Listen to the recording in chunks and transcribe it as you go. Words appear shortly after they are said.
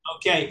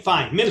Okay,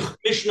 fine.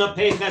 Mishnah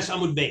Peiches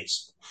Amud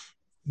Beis.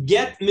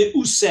 Get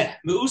me'useh.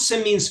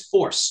 Me'useh means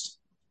forced.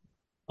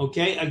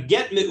 Okay, a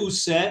get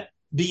me'useh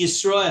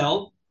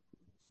b'Yisrael,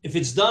 if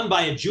it's done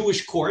by a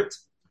Jewish court,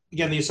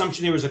 again, the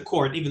assumption here is a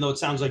court, even though it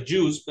sounds like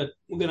Jews, but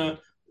we're going to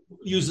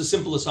use the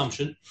simple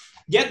assumption.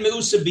 Get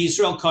me'useh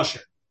b'Yisrael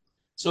kosher.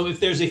 So if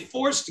there's a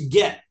forced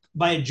get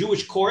by a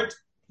Jewish court,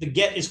 the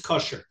get is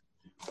kosher.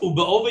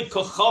 Ube'ovid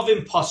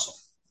kochavim pasol.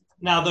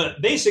 Now, the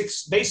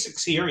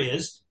basics here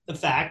is the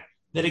fact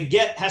that a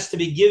get has to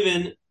be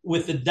given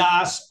with the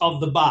das of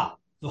the Baal.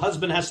 The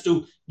husband has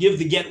to give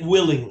the get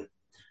willingly.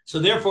 So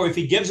therefore, if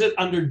he gives it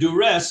under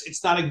duress,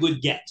 it's not a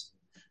good get.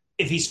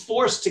 If he's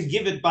forced to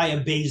give it by a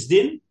beis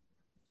din,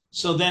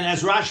 so then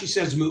as Rashi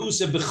says,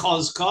 me'useh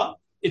b'chazka,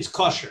 it's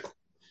kosher.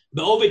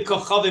 Be'ovid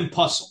kochavim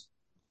pasol.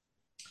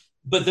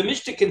 But the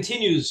Mishnah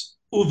continues,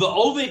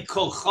 uve'ovid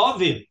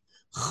kochavim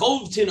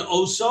chovtin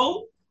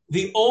oso,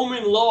 the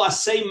omrim lo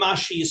asay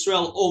mashi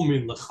Yisrael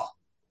omrim lecha.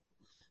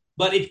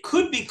 But it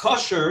could be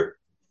kosher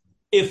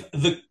if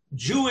the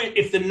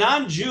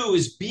non-Jew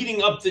is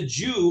beating up the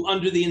Jew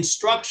under the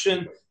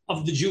instruction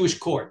of the Jewish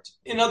court.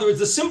 In other words,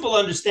 the simple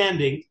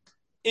understanding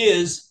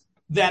is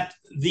that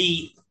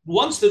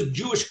once the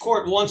Jewish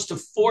court wants to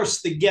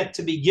force the get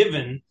to be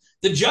given,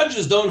 the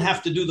judges don't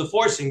have to do the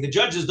forcing. The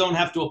judges don't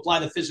have to apply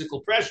the physical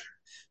pressure.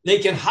 They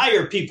can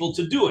hire people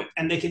to do it,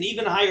 and they can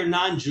even hire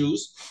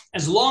non-Jews,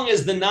 as long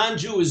as the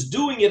non-Jew is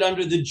doing it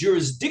under the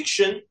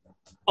jurisdiction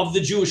of the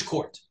Jewish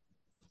court.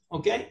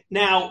 Okay?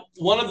 Now,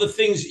 one of the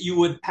things you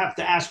would have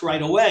to ask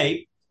right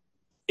away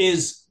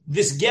is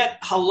this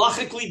get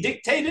halachically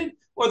dictated,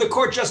 or the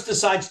court just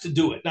decides to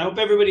do it? And I hope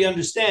everybody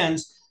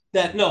understands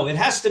that, no, it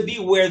has to be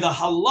where the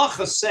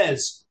halacha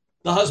says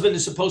the husband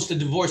is supposed to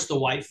divorce the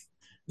wife.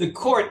 The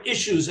court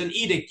issues an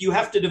edict, you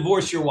have to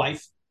divorce your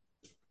wife.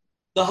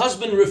 The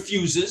husband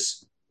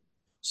refuses,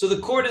 so the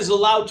court is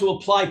allowed to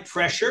apply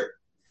pressure,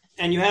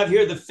 and you have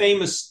here the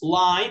famous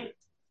line,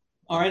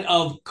 all right,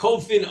 of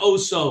kofin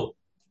oso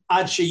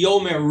ad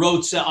sheyomer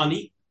rotze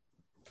ani,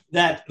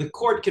 that the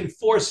court can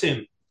force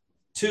him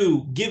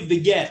to give the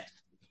get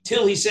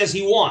till he says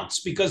he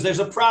wants, because there's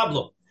a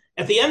problem.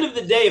 At the end of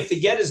the day, if the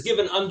get is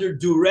given under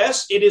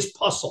duress, it is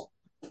puzzle.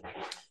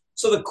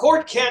 So the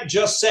court can't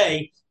just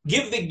say,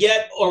 give the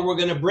get or we're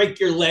going to break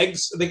your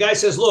legs. The guy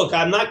says, look,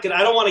 I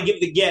don't want to give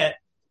the get,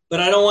 but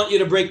I don't want you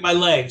to break my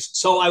legs,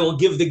 so I will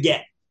give the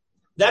get.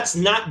 That's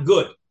not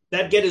good.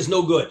 That get is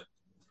no good.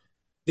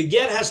 The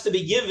get has to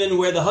be given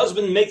where the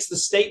husband makes the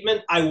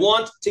statement, I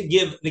want to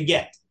give the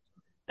get.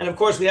 And of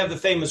course, we have the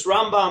famous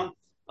Rambam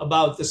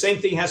about the same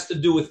thing has to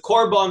do with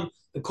korban.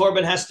 The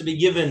korban has to be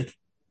given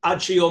ad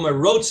sheyomer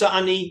rotza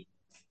ani.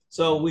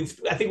 So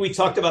I think we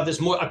talked about this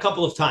a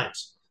couple of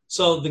times.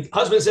 So the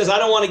husband says, I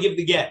don't want to give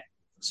the get.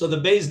 So the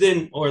beis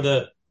din or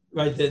the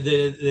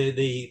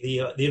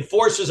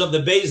enforcers of the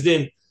beis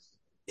din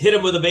hit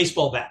him with a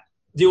baseball bat.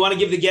 Do you want to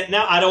give the get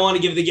now? I don't want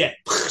to give the get.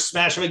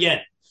 Smash him again.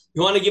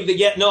 You want to give the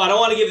get? No, I don't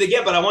want to give the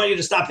get, but I want you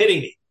to stop hitting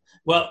me.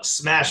 Well,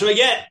 smash him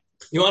again.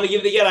 You want to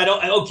give the get?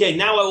 Okay,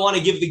 now I want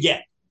to give the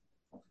get.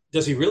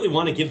 Does he really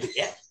want to give the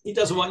get? He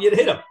doesn't want you to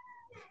hit him.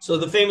 So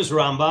the famous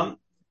Rambam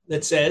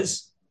that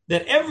says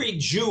that every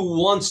Jew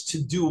wants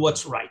to do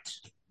what's right.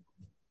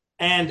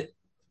 And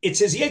it's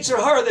his Yetzer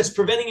Hara that's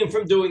preventing him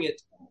from doing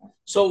it.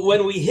 So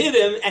when we hit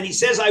him and he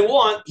says, I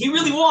want, he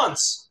really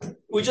wants.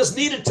 We just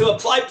needed to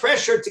apply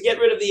pressure to get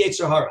rid of the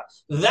Yetzer Hara.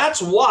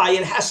 That's why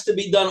it has to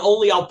be done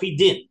only al pi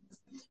din.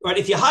 Right?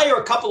 If you hire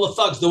a couple of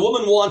thugs, the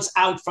woman wants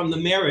out from the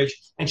marriage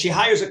and she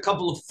hires a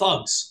couple of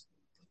thugs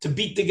to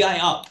beat the guy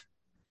up.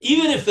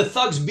 Even if the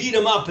thugs beat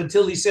him up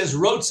until he says,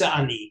 Rotza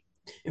ani,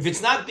 if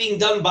it's not being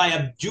done by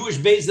a Jewish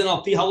beis din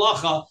al pi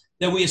halacha,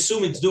 then we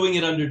assume it's doing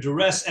it under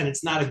duress and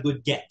it's not a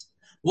good get.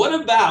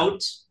 What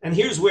about, and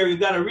here's where we've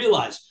got to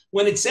realize,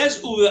 when it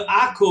says uve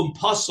akum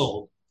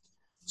pasol,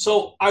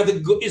 so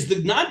is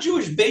the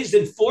non-Jewish beis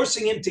din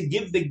forcing him to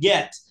give the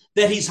get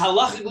that he's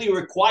halachically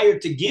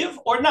required to give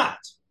or not?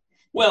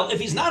 Well, if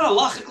he's not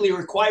halachically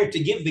required to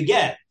give the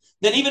get,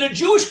 then even a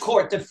Jewish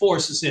court that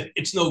forces him,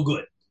 it's no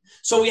good.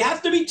 So we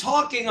have to be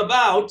talking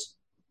about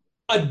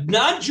a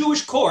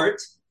non-Jewish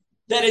court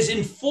that is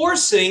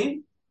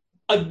enforcing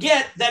a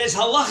get that is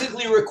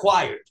halachically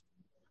required,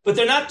 but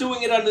they're not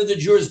doing it under the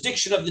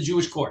jurisdiction of the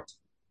Jewish court.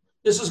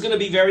 This is going to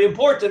be very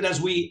important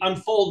as we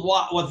unfold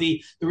what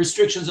the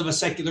restrictions of a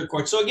secular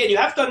court. So again, you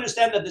have to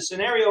understand that the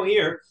scenario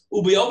here,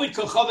 ubiyovid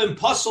kochavim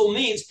pasol,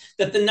 means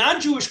that the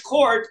non-Jewish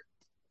court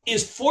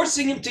is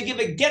forcing him to give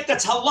a get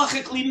that's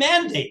halachically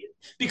mandated.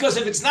 Because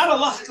if it's not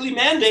halachically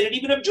mandated,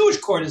 even a Jewish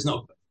court is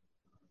no good.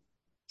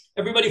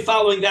 Everybody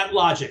following that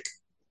logic?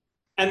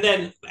 And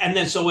then,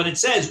 so when it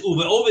says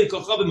uve'ovid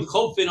kochavim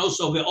chofin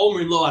oso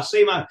ve'omrim lo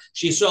asema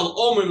sheYisrael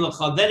omrim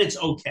lecha, then it's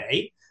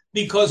okay,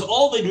 because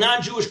all the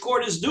non-Jewish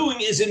court is doing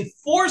is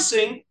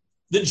enforcing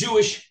the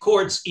Jewish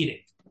court's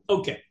edict.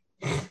 Okay.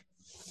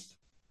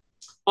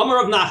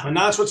 Amar of Nachman.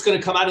 Now that's what's going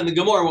to come out in the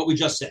Gemara, what we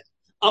just said.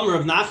 Amar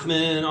of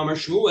Nachman, Amar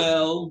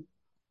Shmuel,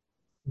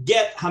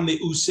 get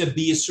hameuse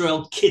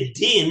b'Yisrael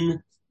kedin,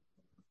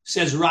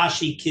 says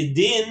Rashi,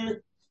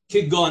 kedin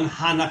Kigon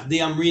hanach de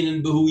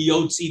amrinin behu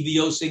yotzi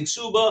v'yosing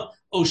suba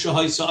o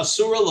shahoisa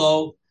asura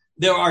lo.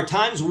 There are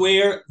times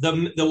where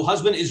the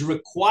husband is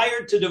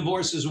required to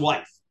divorce his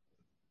wife.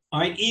 All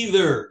right,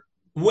 either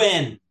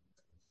when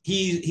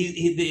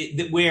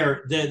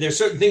where there's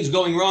certain things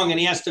going wrong and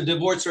he has to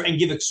divorce her and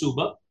give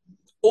ksuba,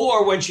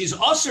 or when she's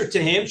usher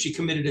to him, she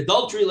committed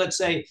adultery, let's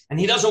say, and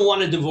he doesn't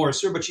want to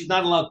divorce her, but she's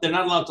not allowed. They're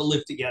not allowed to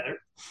live together.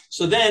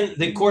 So then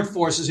the court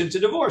forces him to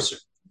divorce her.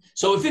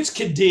 So if it's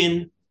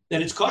kedin,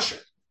 then it's kosher.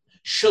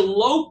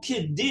 Shelo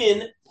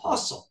kedin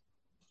pasul.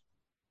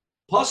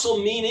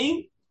 Pasul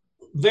meaning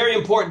very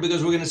important,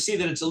 because we're going to see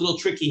that it's a little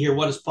tricky here.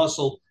 What is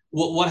pasul?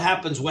 What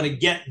happens when a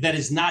get that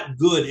is not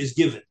good is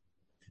given?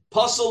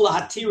 Pasul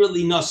lahatira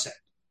linose.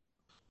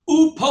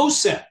 U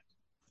posel.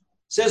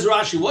 Says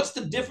Rashi, what's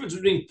the difference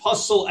between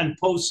pasul and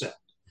posel?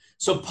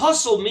 So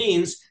pasul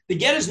means the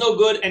get is no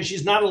good and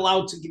she's not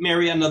allowed to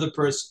marry another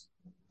person.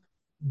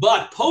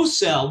 But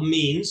posel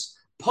means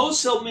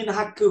posel min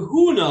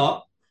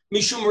hakahuna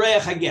mishum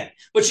reach haget.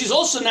 But she's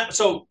also not,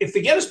 so if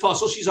the get is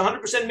pasul, she's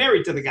 100%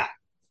 married to the guy.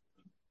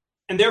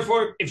 And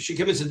therefore, if she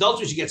commits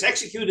adultery, she gets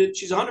executed,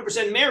 she's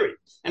 100% married.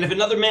 And if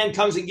another man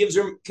comes and gives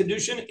her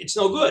kedushin, it's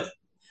no good.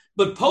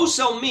 But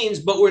posel means,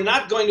 but we're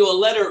not going to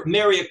let her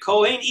marry a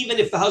Kohen, even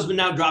if the husband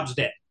now drops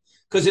dead.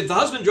 Because if the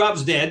husband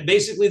drops dead,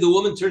 basically the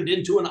woman turned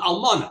into an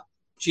almana.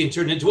 She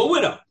turned into a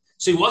widow.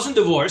 So he wasn't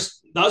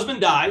divorced. The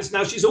husband dies.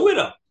 Now she's a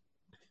widow.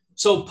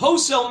 So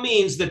posel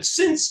means that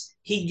since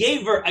he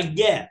gave her a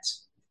get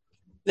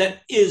that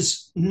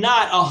is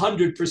not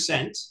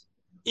 100%,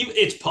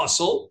 it's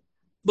pasul,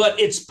 but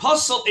it's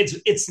pasul.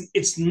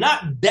 It's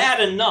not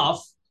bad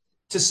enough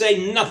to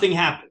say nothing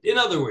happened. In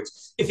other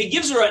words, if he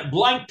gives her a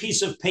blank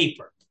piece of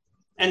paper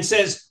and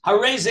says,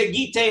 Hareze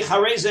gite,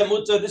 hareze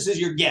muta, this is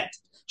your get.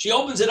 She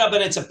opens it up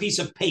and it's a piece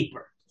of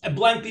paper, a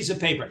blank piece of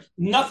paper.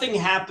 Nothing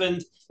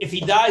happened. If he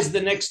dies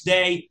the next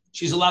day,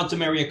 she's allowed to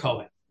marry a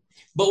Kohen.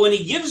 But when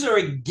he gives her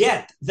a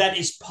get that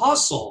is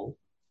pasul,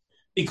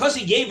 because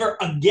he gave her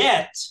a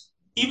get,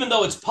 even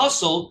though it's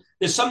pasul,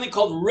 there's something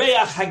called reach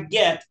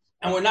haget,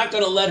 and we're not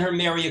going to let her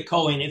marry a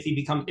Kohen if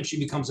she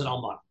becomes an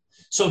almana.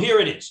 So here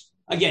it is.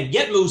 Again,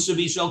 get Musa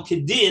Bishal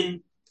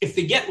Kedin. If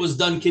the get was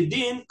done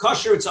Kedin,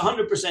 kosher, it's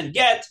 100%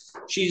 get.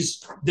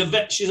 She's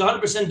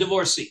 100%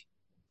 divorcee.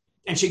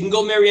 And she can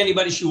go marry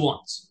anybody she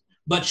wants.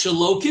 But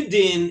Shalo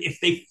Kedin, if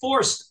they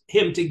forced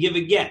him to give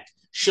a get,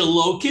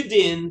 Shalo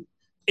Kedin,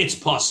 it's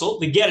pasul.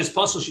 The get is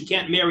pasul. She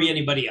can't marry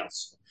anybody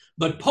else.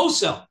 But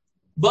posel,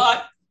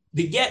 but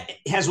the get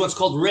has what's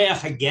called reach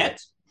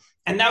haget,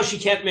 and now she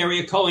can't marry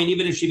a Kohen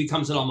even if she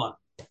becomes an alman.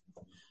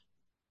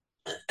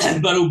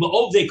 But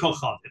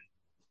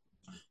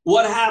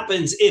what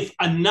happens if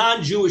a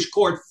non-Jewish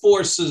court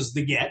forces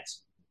the get?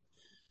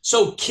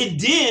 So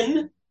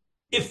kedin,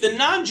 if the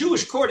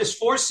non-Jewish court is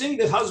forcing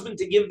the husband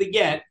to give the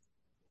get,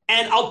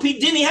 and al pi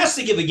din he has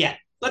to give a get.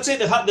 Let's say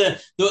the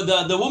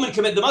woman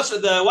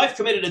the wife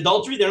committed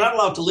adultery. They're not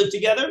allowed to live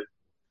together,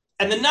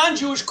 and the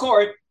non-Jewish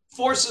court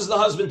forces the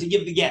husband to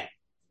give the get.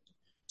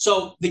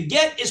 So the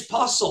get is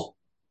pasul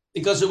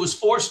because it was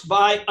forced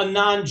by a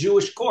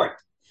non-Jewish court,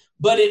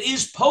 but it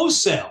is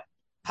posel.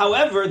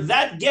 However,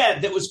 that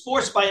get that was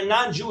forced by a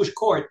non-Jewish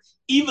court,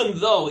 even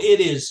though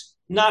it is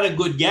not a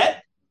good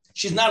get,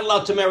 she's not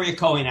allowed to marry a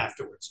Kohen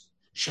afterwards.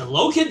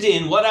 Shalo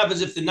kedin, what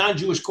happens if the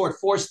non-Jewish court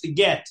forced the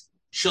get?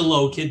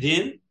 Shalo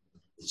kedin.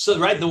 So,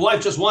 right, the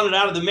wife just wanted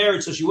out of the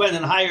marriage, so she went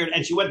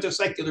and she went to a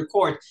secular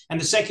court, and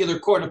the secular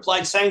court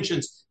applied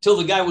sanctions till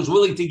the guy was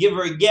willing to give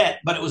her a get,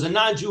 but it was a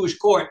non-Jewish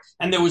court,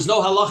 and there was no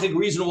halachic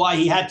reason why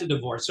he had to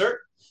divorce her.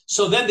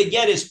 So then the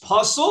get is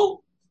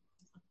pasul,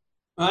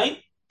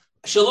 right?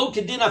 Shalo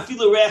kedin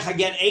afilu reach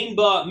haget ein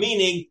ba,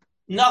 meaning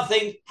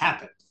nothing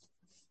happened.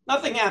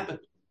 Nothing happened.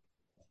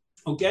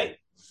 Okay?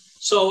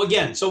 So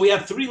again, we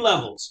have three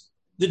levels.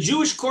 The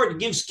Jewish court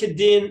gives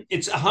kedin,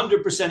 it's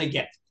 100% a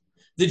get.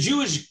 The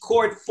Jewish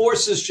court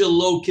forces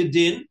shelo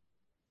kedin.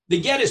 The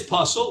get is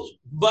pasul,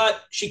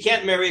 but she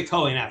can't marry a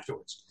Kohen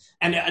afterwards.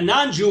 And a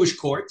non-Jewish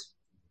court,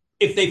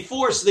 if they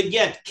force the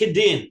get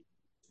kedin,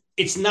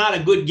 it's not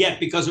a good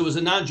get because it was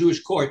a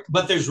non-Jewish court,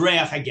 but there's reach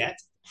haget.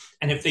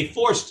 And if they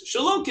forced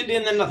shelo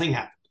kedin, then nothing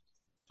happened.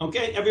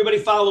 Okay, everybody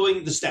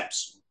following the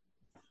steps.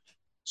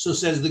 So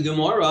says the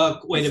Gemara.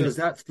 Wait a minute. Is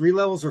that 3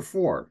 levels or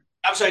 4?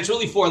 I'm sorry, it's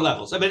really 4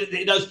 levels. I mean,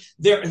 it does.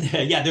 There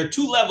are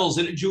 2 levels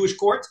in a Jewish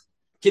court,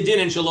 kedin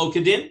and shelo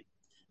kedin,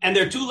 and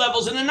there are 2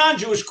 levels in a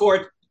non-Jewish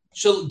court,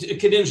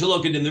 kedin,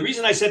 shelo kedin. The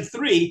reason I said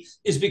 3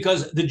 is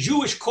because the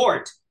Jewish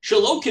court,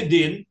 shelo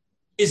kedin,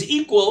 is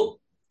equal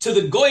to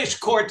the Goyish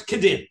court,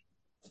 kedin.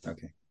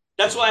 Okay.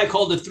 That's why I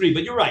called it 3.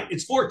 But you're right.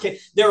 It's 4.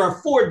 There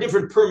are 4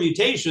 different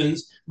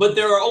permutations, but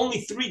there are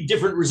only 3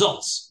 different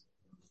results.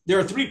 There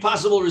are 3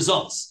 possible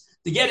results.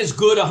 The get is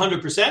good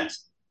 100%.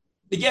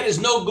 The get is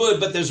no good,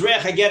 but there's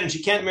reach haget and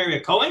she can't marry a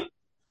Kohen.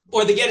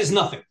 Or the get is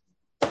nothing.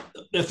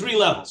 There are 3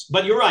 levels.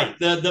 But you're right.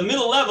 The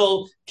middle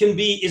level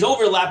is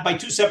overlapped by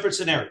 2 separate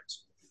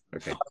scenarios.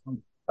 Okay.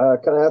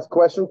 Can I ask a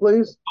question,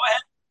 please?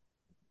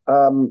 Go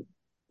ahead.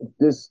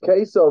 This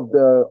case of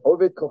the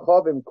Ovid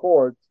Kochavim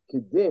court,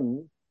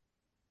 Kedin,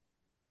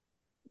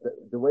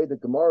 the way the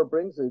Gemara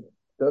brings it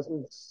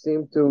doesn't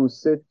seem to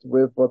sit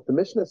with what the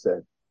Mishnah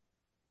said.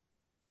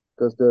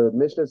 Because the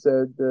Mishnah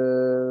said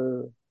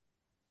that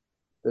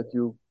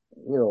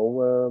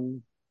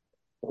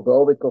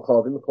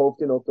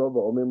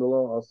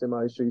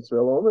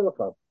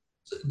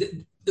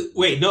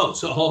Wait, no.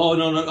 So,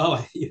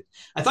 no.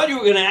 I thought you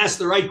were going to ask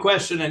the right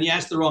question, and you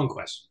asked the wrong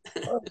question.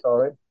 I'm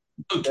sorry.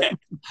 Okay,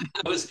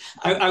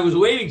 I was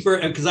waiting for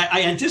it because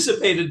I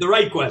anticipated the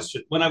right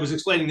question when I was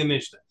explaining the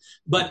Mishnah.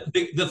 But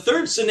the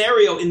third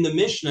scenario in the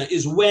Mishnah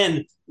is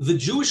when the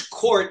Jewish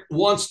court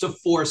wants to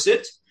force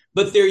it,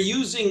 but they're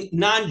using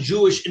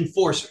non-Jewish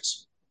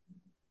enforcers.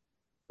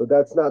 But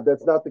that's not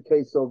the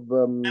case of.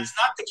 That's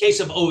not the case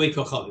of Ovei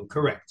Kochavim.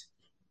 Correct.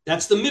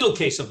 That's the middle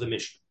case of the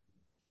Mishnah.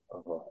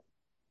 Uh-huh.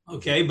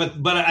 Okay, but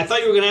I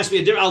thought you were going to ask me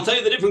a different. I'll tell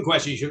you the different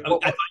question. I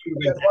thought you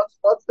were going to.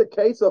 What's the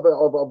case of a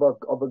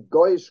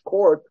Goyish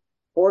court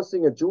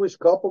forcing a Jewish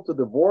couple to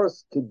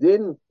divorce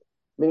Kedin,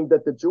 meaning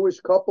that the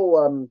Jewish couple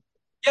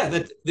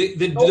that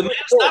the man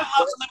is not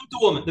allowed to live with the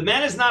woman. The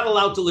man is not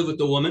allowed to live with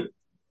the woman.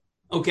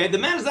 Okay, the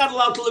man is not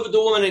allowed to live with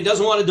the woman, and he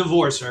doesn't want to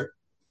divorce her.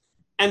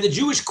 And the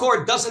Jewish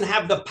court doesn't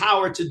have the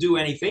power to do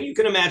anything. You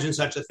can imagine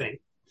such a thing.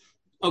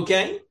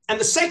 Okay, and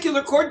the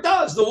secular court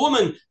does. The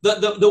woman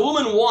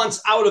wants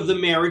out of the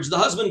marriage. The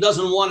husband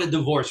doesn't want to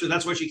divorce her.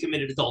 That's why she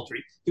committed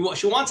adultery.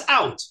 She wants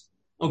out.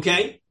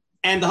 Okay,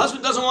 and the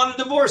husband doesn't want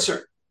to divorce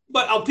her,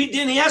 but al pi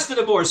din he has to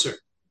divorce her.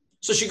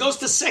 So she goes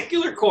to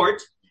secular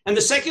court, and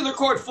the secular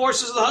court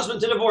forces the husband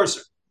to divorce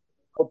her.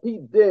 Al pi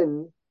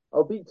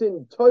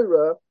din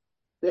Torah,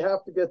 they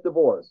have to get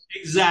divorced.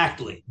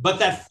 Exactly, but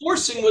that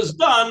forcing was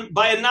done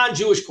by a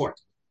non-Jewish court.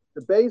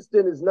 The Beit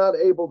Din is not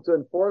able to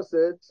enforce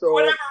it, so for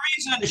whatever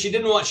reason she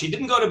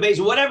didn't go to Beit.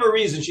 Whatever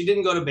reason she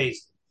didn't go to Beit.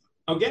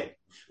 Okay,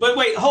 but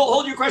wait,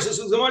 hold your questions.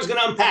 So Gemara is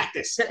going to unpack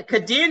this.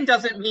 Kedin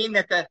doesn't mean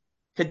that the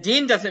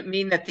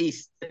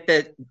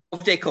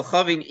Ovdei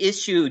Kochavim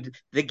issued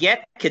the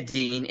get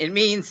Kedin. It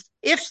means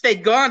if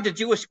they'd gone to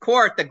Jewish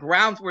court, the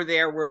grounds were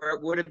there where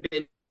it would have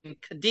been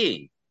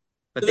Kedin.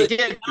 But they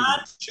didn't.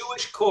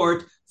 Non-Jewish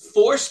court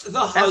forced the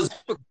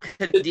husband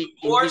to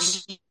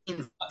divorce.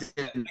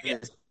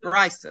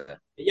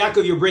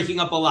 Yaakov, you're breaking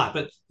up a lot,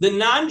 but the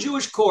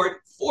non-Jewish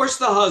court forced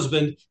the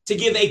husband to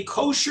give a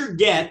kosher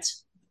get,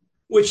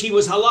 which he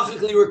was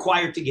halachically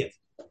required to give.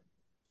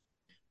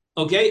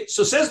 Okay,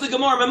 so says the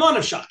Gemara,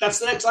 Memonavshach. That's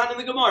the next line in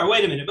the Gemara.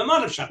 Wait a minute,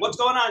 Memonavshach. What's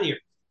going on here?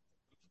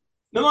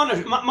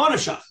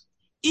 Memonavshach.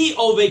 I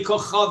ove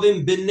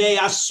kochavim b'nei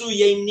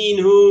asuye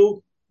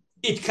ninhu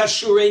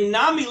itkashure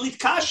nami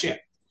litkasher.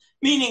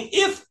 Meaning,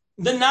 if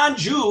the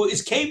non-Jew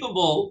is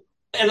capable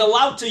and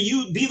allowed to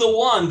be the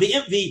one,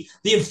 the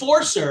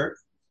enforcer,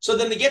 so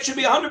then the get should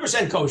be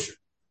 100% kosher.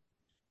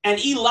 And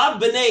ilab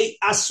b'nei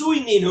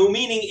asui ninhu,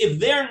 meaning if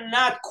they're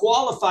not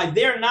qualified,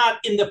 they're not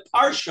in the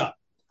parsha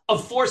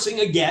of forcing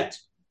a get,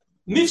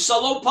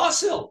 mifsalo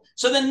pasil.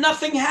 So then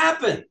nothing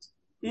happened.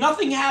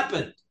 Nothing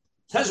happened.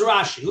 Says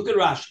Rashi. Look at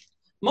Rashi.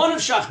 Monav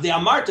shach de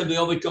amarta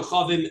be'ovet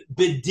kochavim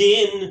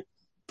bedin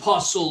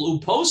pasul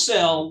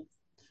uposel.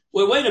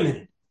 Wait a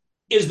minute.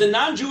 Is the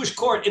non-Jewish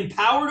court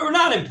empowered or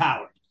not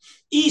empowered?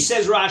 E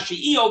says Rashi,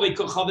 E ovet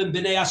kochavim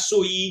b'nei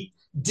asui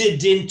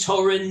didin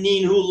Torah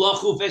ninhu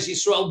lachu ves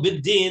Yisrael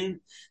bedin,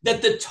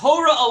 that the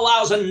Torah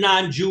allows a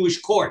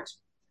non-Jewish court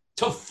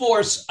to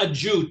force a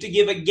Jew to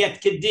give a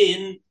get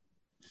kedin,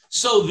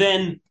 so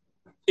then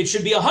it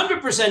should be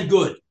 100%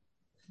 good.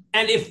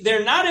 And if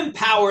they're not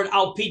empowered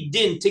al pi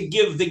din to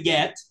give the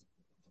get,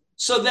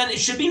 so then it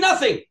should be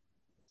nothing.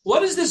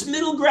 What is this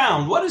middle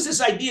ground? What is this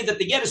idea that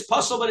the get is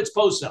puzzle but it's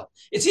posel?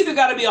 It's either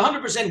got to be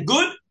 100%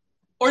 good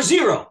or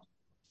zero.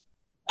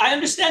 I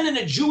understand in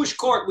a Jewish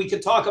court we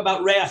could talk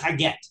about reach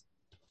haget,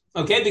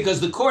 okay, because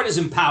the court is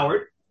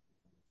empowered.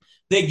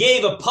 They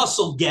gave a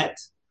puzzle get,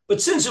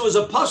 but since it was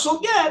a puzzle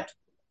get,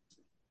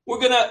 we're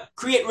going to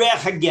create reach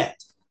haget.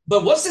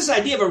 But what's this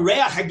idea of a reach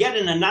haget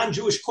in a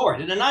non-Jewish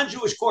court? In a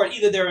non-Jewish court,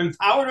 either they're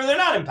empowered or they're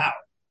not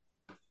empowered.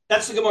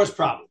 That's the Gemara's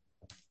problem.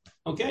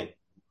 Okay?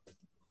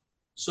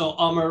 So,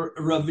 Amar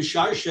Rav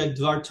Visharsha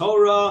Dvar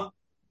Torah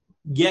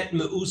get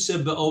me'use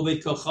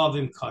be'ovet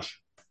kochavim kasha.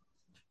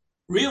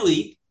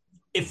 Really,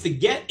 if the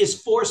get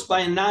is forced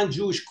by a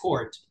non-Jewish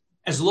court,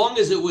 as long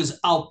as it was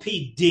al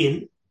pi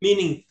din,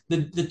 meaning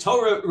the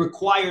Torah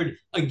required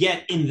a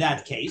get in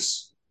that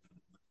case,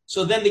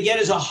 so then the get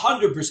is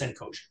 100%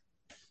 kosher.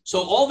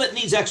 So all that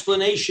needs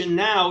explanation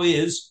now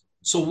is,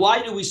 so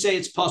why do we say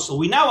it's puzzle?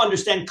 We now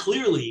understand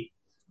clearly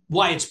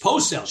why it's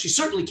posel. She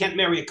certainly can't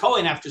marry a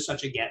Kohen after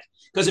such a get,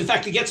 because in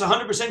fact, the get's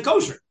 100%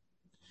 kosher.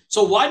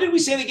 So why did we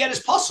say the get is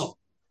puzzle?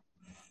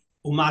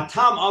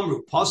 Umatam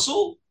amru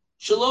puzzle?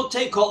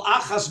 Shalote kol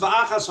achas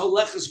va'achas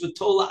holeches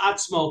v'tola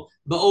atzmo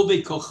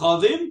ba'ovet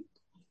kochavim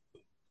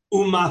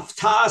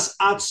umaftas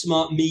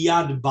atzma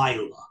miyad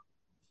baila.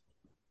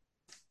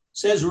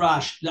 Says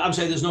Rashi. I'm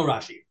saying there's no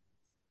Rashi.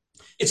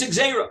 It's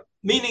exera,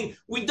 meaning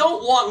we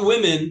don't want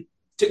women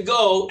to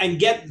go and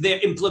get their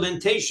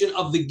implementation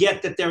of the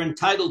get that they're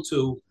entitled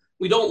to.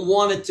 We don't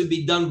want it to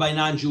be done by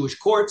non-Jewish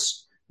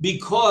courts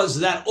because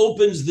that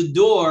opens the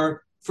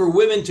door for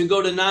women to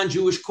go to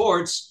non-Jewish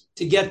courts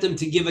to get them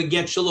to give a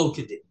get shelo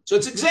kedin. So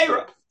it's a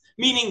gzeira,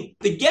 meaning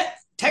the get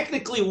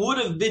technically would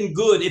have been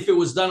good if it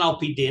was done al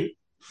pi din,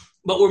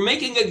 but we're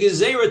making a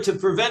gezerah to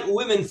prevent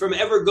women from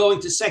ever going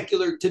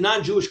to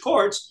non-Jewish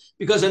courts,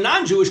 because a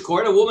non-Jewish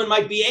court, a woman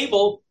might be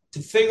able to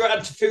figure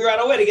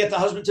out a way to get the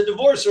husband to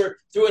divorce her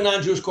through a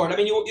non-Jewish court. I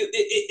mean,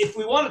 if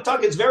we want to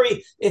talk,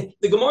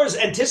 the Gemara is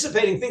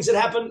anticipating things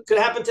that could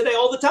happen today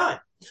all the time.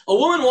 A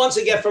woman wants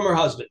a get from her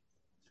husband.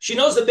 She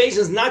knows the Beit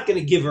is not going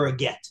to give her a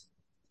get.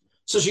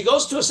 So she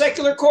goes to a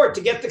secular court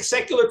to get the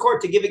secular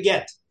court to give a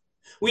get.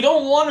 We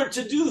don't want her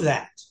to do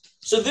that.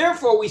 So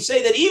therefore, we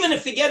say that even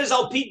if the get is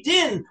al pi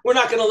din, we're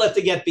not going to let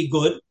the get be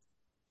good.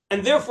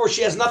 And therefore,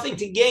 she has nothing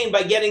to gain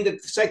by getting the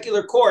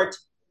secular court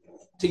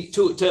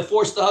to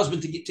force the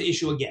husband to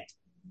issue a get.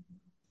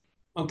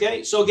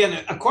 Okay? So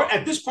again,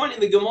 at this point in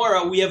the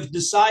Gemara, we have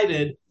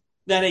decided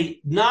that a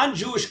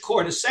non-Jewish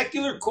court, a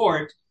secular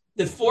court,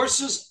 that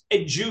forces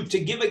a Jew to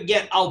give a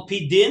get al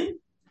pi din,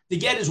 the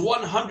get is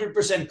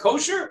 100%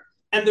 kosher,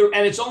 and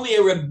it's only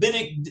a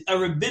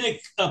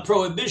rabbinic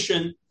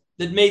prohibition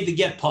that made the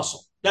get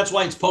puzzle. That's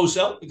why it's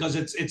posel, because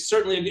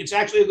it's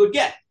actually a good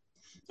get.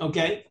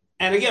 Okay,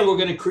 and again, we're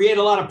going to create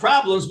a lot of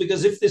problems,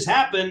 because if this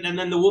happened and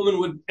then the woman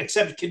would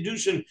accept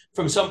kedushin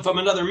from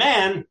another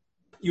man,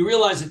 you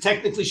realize that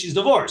technically she's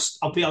divorced.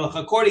 Al pi halakha,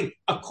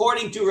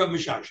 according to Rav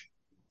Mishash.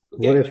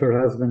 Okay?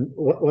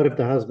 What if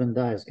the husband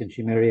dies? Can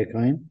she marry a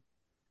kohen?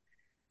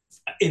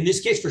 In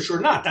this case, for sure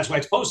not. That's why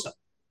it's posel.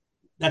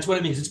 That's what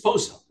it means. It's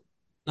posel.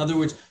 In other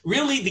words,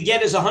 really, the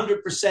get is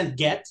 100%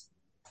 get,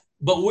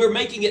 but we're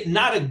making it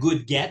not a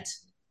good get.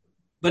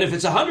 But if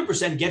it's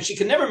 100% get, she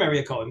can never marry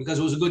a kohen because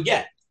it was a good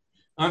get.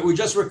 All right, we're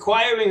just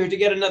requiring her to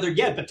get another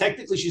get, but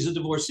technically she's a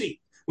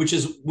divorcee, which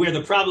is where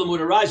the problem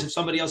would arise if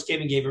somebody else came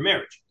and gave her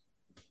marriage.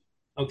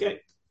 Okay,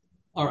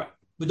 all right,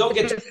 but don't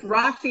get this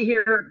Rashi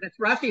here. This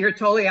Rashi here,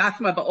 totally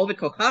asma ba'ovid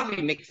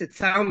kochavi, makes it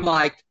sound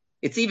like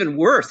it's even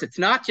worse. It's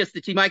not just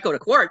that she might go to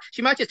court;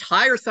 she might just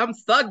hire some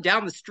thug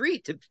down the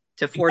street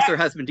to force her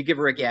husband to give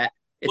her a get.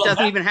 It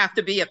doesn't even have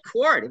to be a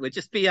court; it would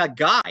just be a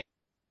guy.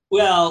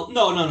 Well,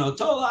 no.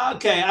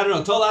 Okay, I don't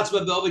know.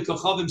 Tolatzma be'ovid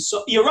kochavim.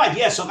 So you're right.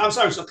 Yes. So I'm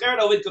sorry. So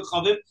keren ovid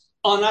kochavim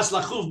anas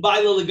lachuv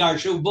ba'ila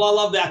legarshu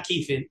ba'alav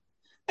be'akifin.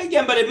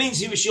 Again, but it means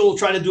she will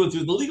try to do it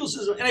through the legal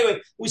system. Anyway,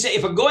 we say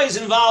if a goy is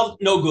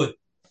involved, no good.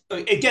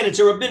 Again, it's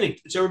a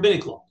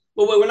rabbinic law.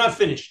 But we're not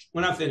finished.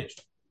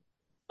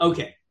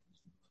 Okay.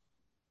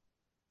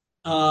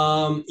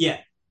 Yeah.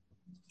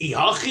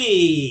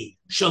 Ihachi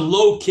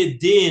shalo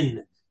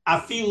kedin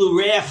afilu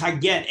reach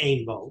haget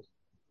einbo.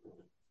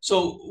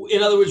 So,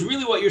 in other words,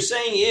 really what you're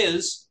saying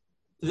is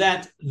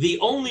that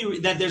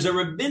there's a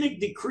rabbinic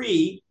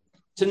decree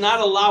to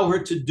not allow her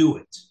to do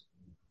it.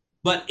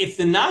 But if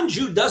the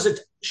non-Jew does it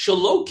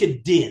shelo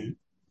kedin,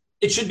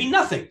 it should be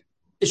nothing.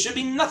 It should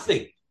be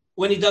nothing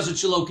when he does it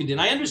shelo kedin.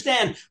 I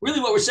understand.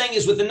 Really, what we're saying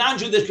is with the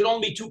non-Jew, there could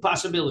only be two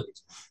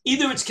possibilities: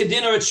 either it's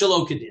kedin or it's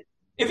shelo kedin.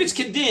 If it's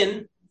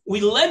kedin,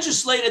 we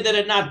legislated that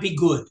it not be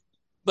good.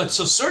 But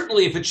so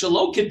certainly, if it's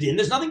shelo kedin,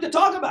 there's nothing to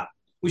talk about.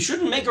 We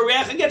shouldn't make a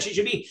reach again.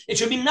 It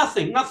should be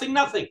nothing.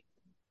 V'nehevi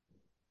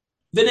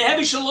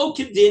shelo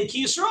kedin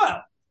ki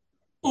Yisrael.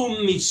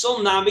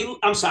 U'mitzol nami.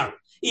 I'm sorry.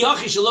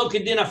 Ihachi shelo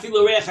kedin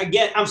afilu reach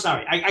again. I'm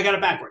sorry. I got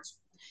it backwards.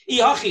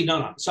 Ihachi.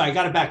 No. Sorry, I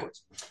got it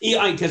backwards.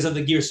 Because of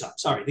the girsa.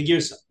 Sorry, the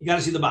girsa. You got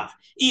to see the bach.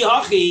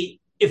 Ihachi.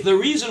 If the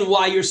reason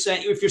why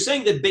if you're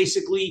saying that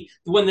basically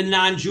when the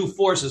non-Jew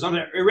forces, I'm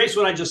going to erase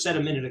what I just said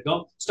a minute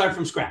ago. Start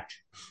from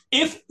scratch.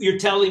 If you're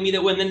telling me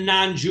that when the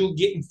non-Jew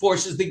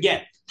forces the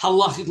get,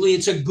 halachically,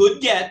 it's a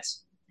good get.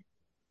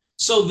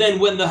 So then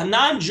when the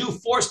non-Jew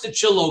forced it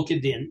shelo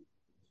kedin,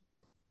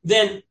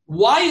 then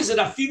why is it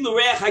afilu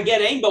reach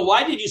haget ein? But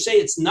why did you say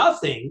it's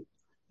nothing?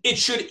 It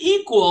should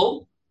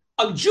equal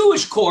a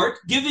Jewish court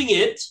giving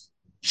it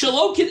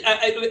shelo kedin.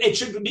 It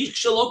should be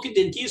shelo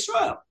kedin ki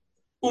Yisrael.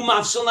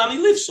 Umafsel nami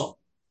lifsol.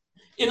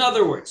 In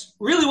other words,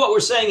 really what we're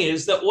saying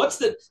is that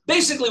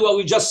basically what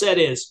we just said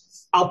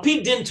is al pi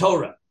din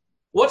Torah.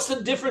 What's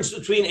the difference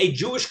between a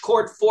Jewish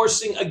court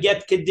forcing a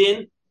get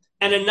kedin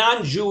and a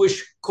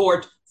non-Jewish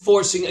court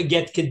forcing a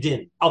get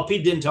kedin? Al pi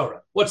din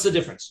Torah. What's the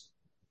difference?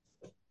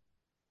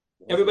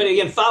 Everybody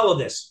again, follow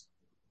this.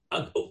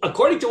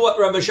 According to what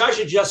Rabbi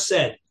Shasha just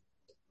said,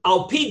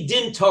 al pi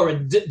din Torah,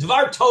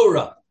 dvar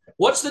Torah.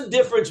 What's the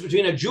difference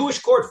between a Jewish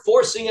court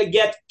forcing a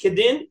get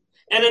kedin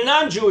and a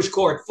non-Jewish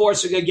court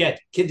forcing a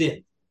get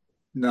kedin?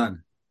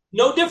 None.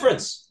 No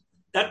difference.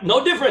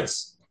 No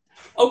difference.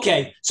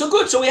 Okay, so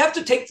good. So we have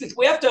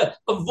to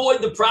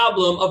avoid the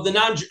problem of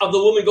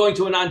the woman going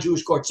to a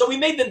non-Jewish court. So we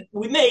made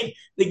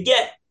the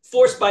get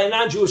forced by a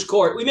non-Jewish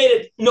court. We made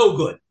it no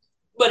good,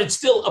 but it's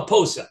still a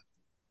posa.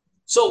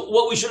 So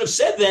what we should have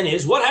said then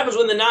is, what happens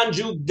when the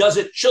non-Jew does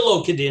it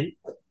shelo kedin?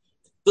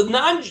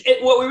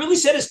 What we really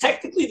said is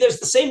technically there's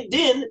the same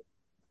din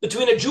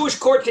between a Jewish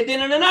court kedin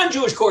and a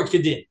non-Jewish court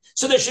kedin.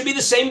 So there should be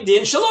the same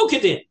din shelo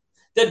kedin.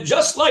 That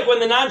just like when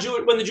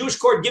the Jewish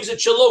court gives it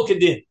shelo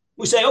kedin,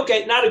 we say,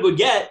 okay, not a good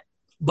get,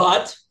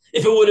 but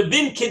if it would have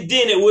been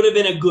kedin, it would have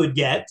been a good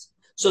get.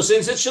 So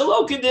since it's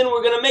shelo kedin,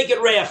 we're going to make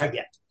it reach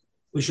haget.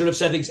 We should have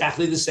said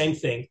exactly the same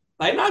thing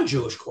by a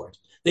non-Jewish court.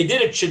 They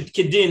did it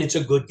kedin, it's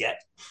a good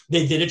get.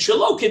 They did it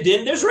shelo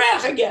kedin, there's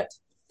reach haget.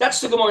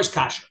 That's the Gemara's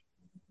kasha.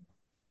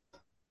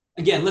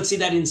 Again, let's see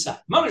that inside.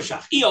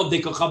 Manashach iyov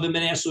de kochavim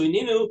b'nei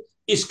asuininu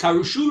is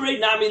karushure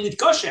nami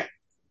litkosher.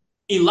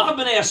 Ilav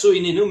b'nei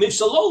asuininu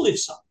mifsa lo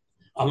lifsa.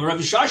 Amar Rav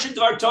Shashin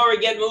dvar Torah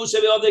get meuse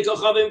iyov de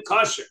kochavim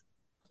kosher.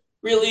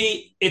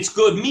 Really, it's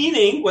good.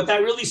 Meaning, what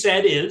that really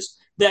said is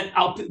that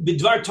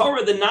b'dvar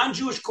Torah, the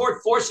non-Jewish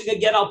court forcing a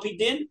get al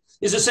pidin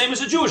is the same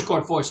as a Jewish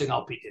court forcing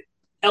al pidin.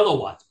 Elo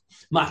what?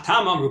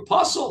 Matam amru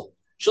pasol.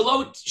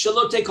 But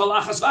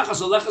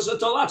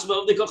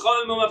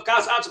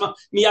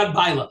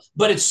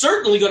it's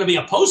certainly going to be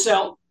a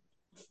posel.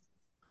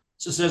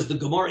 So says the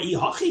Gemara,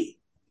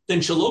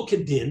 then shelo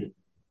kedin,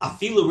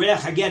 afilu reach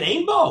haget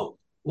ainbo.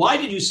 Why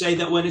did you say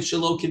that when it's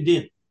shelo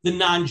kedin, the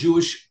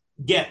non-Jewish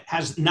get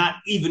has not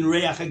even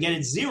reach haget,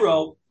 it's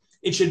zero?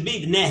 It should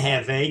be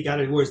neheve. Got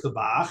it. Where's the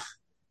bach?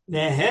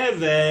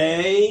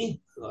 Neheve.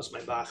 I lost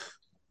my bach.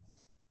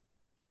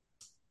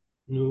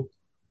 No.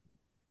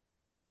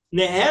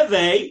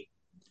 Neheve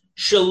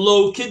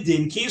shelo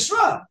kedin ki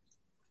Yisrael.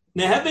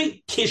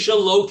 Neheve ki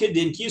shelo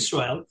kedin ki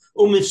Yisrael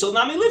umifsal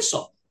nami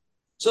lifsal.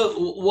 So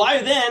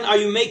why then are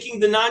you making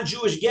the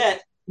non-Jewish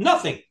get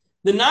nothing?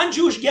 The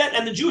non-Jewish get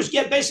and the Jewish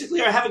get basically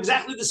have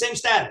exactly the same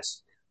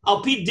status.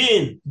 Al pi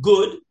din,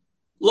 good.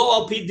 Lo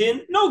al pi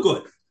din, no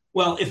good.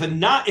 Well, if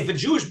a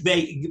Jewish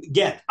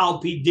get al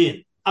pi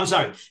din,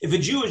 if a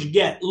Jewish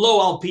get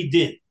lo al pi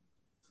din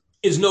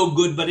is no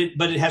good, but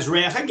it has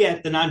reach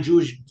haget, the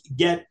non-Jewish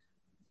get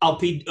al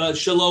pi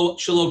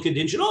shelo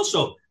kedin should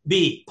also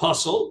be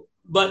puzzle,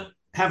 but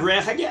have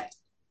reach haget.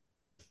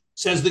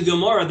 Says the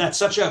Gemara, that's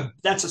such a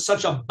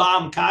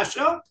bam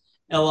kasha.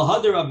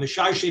 Elahadar Rav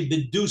Misharshe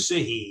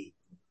bedusehi.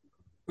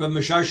 Rav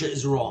Misharshe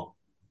is wrong.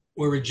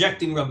 We're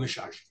rejecting Rav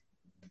Misharshe.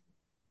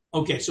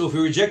 Okay, so if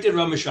we rejected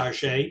Rav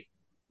Misharshe,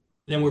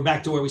 then we're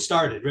back to where we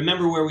started.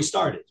 Remember where we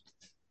started.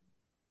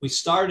 We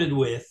started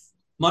with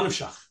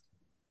Manavshach.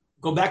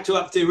 Go back to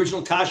up to the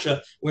original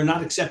kasha. We're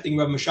not accepting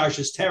Rav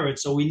Misharshe's teretz,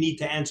 so we need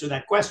to answer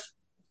that question.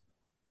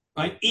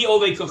 Right?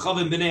 Iove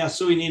kochavim b'nei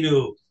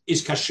asuininu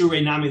is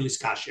kashure nami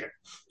liskasher.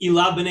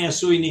 Ila b'nei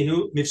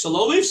asuininu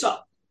mifsalo lifsa.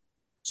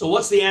 So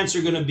what's the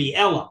answer going to be?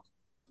 Ella.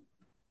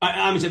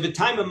 I'm saying the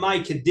time of my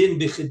kedin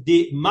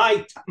b'chedin,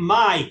 my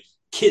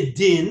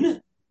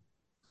kedin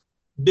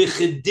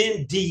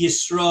b'chedin di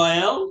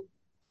Yisrael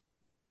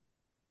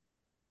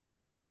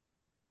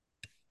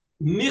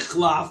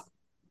michlaf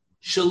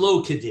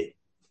shelo kedin.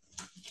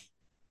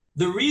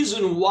 The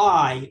reason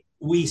why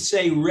we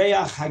say reach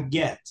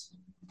haget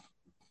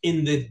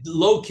in the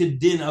lo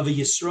kedin of a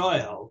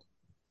Yisrael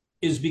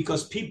is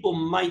because people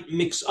might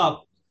mix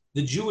up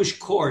the Jewish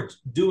court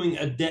doing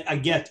a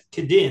get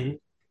kedin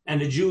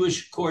and a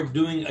Jewish court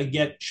doing a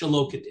get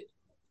shelo kedin.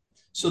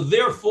 So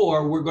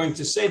therefore, we're going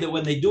to say that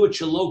when they do a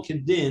shelo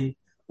kedin,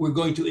 we're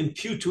going to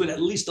impute to it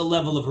at least a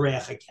level of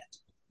reach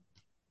haget.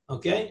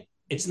 Okay?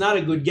 It's not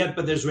a good get,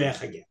 but there's reach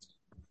haget.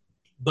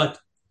 But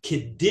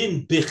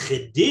kedin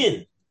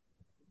b'chedin,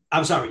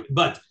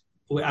 but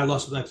I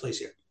lost my place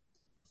here.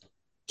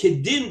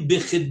 Kedin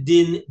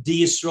b'chedin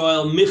di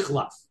Yisrael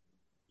michlaf.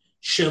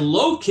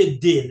 Shelo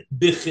kedin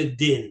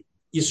b'chedin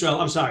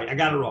Yisrael. I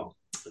got it wrong.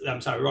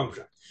 Wrong.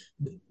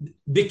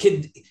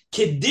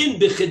 Kedin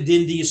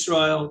b'chedin di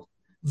Yisrael.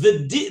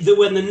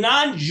 When the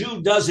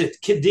non-Jew does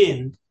it,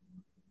 kedin.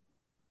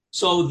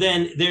 So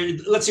then there.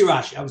 Let's see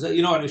Rashi.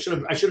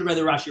 I should have read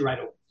the Rashi right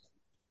away.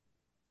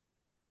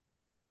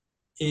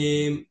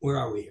 Where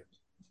are we here?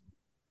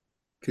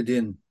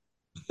 Kedin.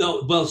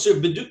 No, well, sir,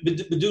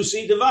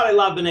 bedusi devar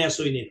elav b'nei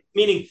asuinin.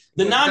 Meaning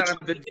the non-Jew.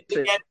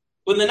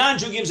 When the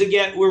non-Jew gives a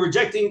get, we're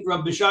rejecting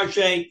Rabbi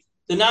Misharshe.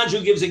 The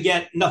non-Jew gives a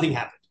get, nothing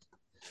happened.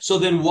 So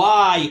then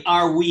why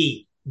are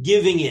we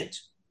giving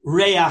it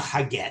reach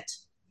haget?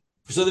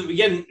 So that,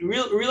 again,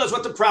 realize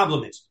what the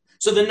problem is.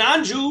 So the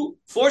non-Jew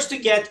forced to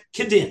get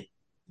kedin.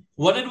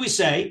 What did we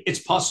say? It's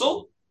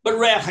puzzle, but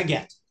reach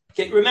haget.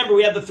 Okay, remember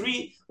we have the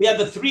three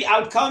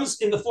outcomes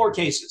in the four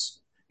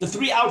cases. The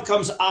three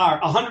outcomes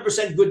are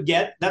 100% good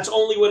get. That's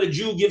only when a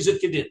Jew gives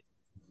it kedin.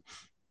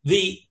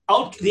 The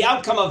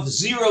outcome of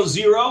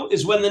 0-0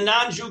 is when the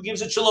non-Jew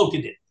gives it shelo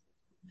kedin.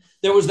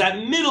 There was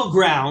that middle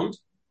ground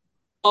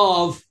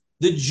of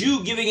the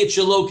Jew giving it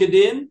shelo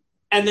kedin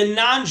and the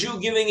non-Jew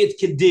giving it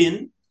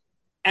kedin,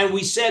 and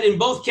we said in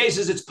both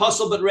cases it's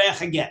puzzle but reach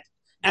haget.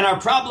 And our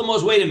problem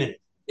was, wait a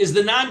minute, is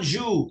the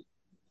non-Jew's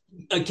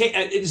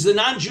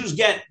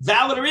get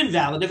valid or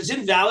invalid? If it's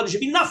invalid, it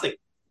should be nothing.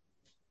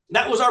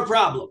 That was our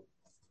problem.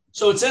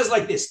 So it says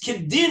like this: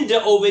 kedin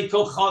de ove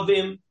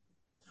kochavim.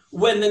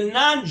 When the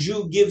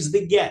non-Jew gives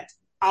the get,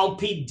 al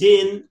pi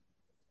din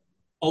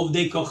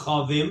ovdei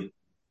kochavim.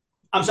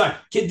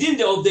 Kedin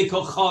de ovdei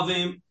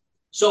kochavim.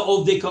 So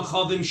ovdei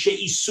kochavim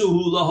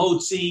she'isuhu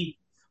lahotzi,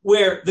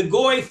 where the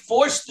goy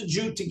forced the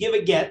Jew to give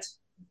a get,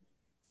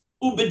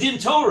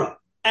 ubedin Torah,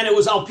 and it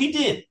was al pi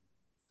din.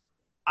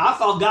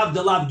 Af al gav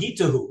delav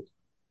gitahu.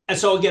 And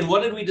so again,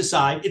 what did we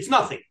decide? It's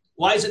nothing.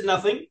 Why is it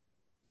nothing?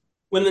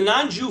 When the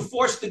non-Jew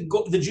forced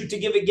the Jew to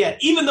give a get,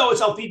 even though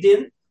it's al pi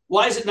din,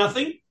 why is it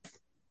nothing?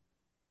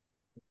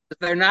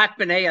 They're not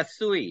b'nei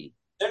asui.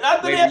 They're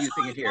not b'nei asui.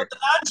 Using it here. The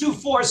non-Jew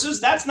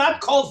forces, that's not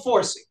called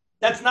forcing.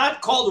 That's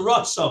not called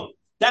ratzon.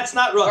 That's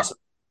not ratzon.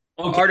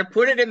 Or to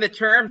put it in the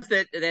terms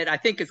that I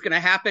think is going to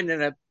happen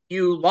in a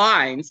few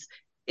lines,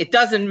 it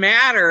doesn't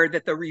matter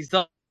that the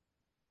result.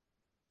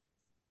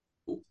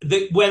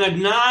 When a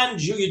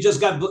non-Jew, you just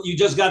got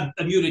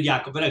muted,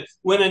 Yaakov. But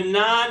when a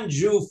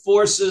non-Jew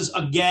forces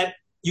a get,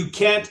 you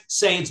can't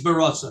say it's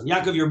beratzon.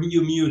 Yaakov, you're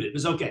muted.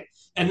 It's okay.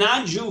 A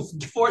non-Jew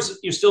forces,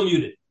 you're still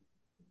muted.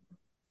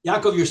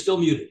 Yaakov, you're still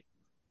muted.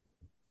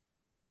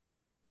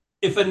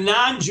 If a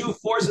non-Jew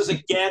forces a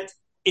get,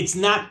 it's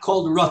not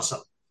called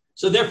ratzon.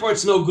 So therefore,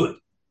 it's no good.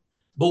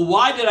 But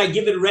why did I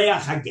give it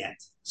reach haget?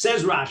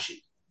 Says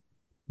Rashi.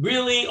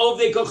 Really,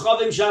 ovdei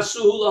kochavim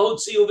shasuhu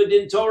lahotziu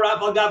v'din Torah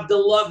agav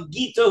delav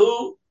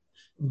gitahu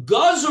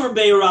gazur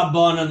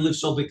be'rabbanan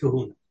lifsol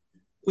b'kahuna.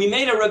 We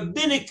made a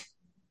rabbinic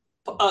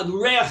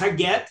reach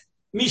haget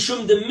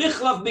mishum de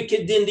michlaf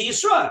b'kedin de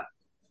Yisrael.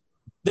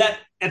 That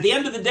at the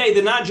end of the day,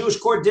 the non-Jewish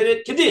court did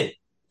it kedin.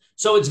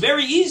 So it's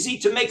very easy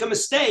to make a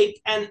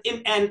mistake and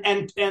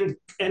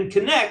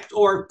connect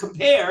or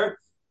compare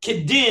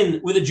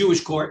kedin with a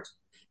Jewish court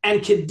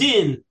and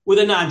kedin with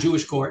a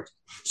non-Jewish court.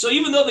 So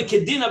even though the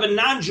kedin of a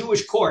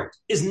non-Jewish court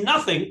is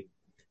nothing,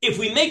 if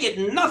we make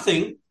it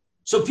nothing,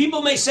 so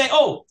people may say,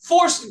 oh,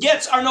 forced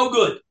gets are no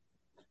good.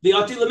 The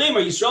ati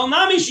lememar Yisrael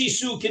nami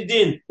shisu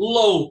kedin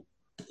lo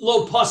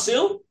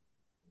pasil.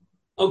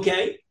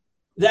 Okay,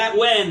 that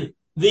when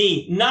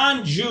the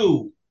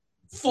non-Jew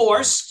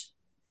forced,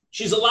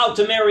 she's allowed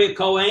to marry a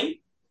Kohen.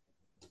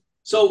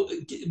 So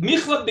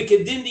michlak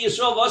bekedin di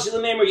Yisrael v'asi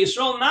lememar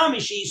Yisrael nami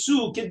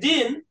shisu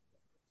kedin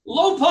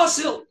lo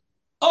pasil.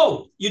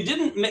 Oh, you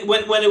didn't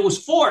when it was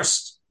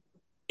forced.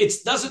 It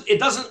doesn't.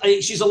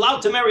 She's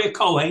allowed to marry a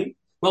Kohen.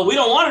 Well, we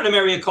don't want her to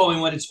marry a Kohen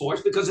when it's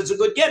forced because it's a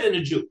good get in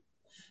a Jew.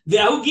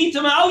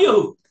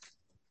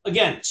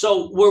 Again,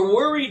 so we're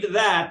worried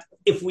that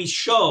if we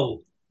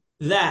show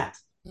that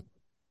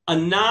a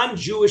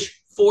non-Jewish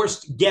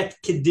forced get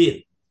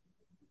kedin,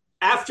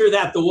 after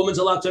that the woman's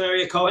allowed to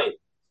marry a Kohen.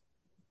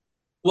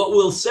 What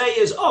we'll say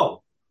is,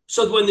 oh,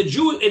 so when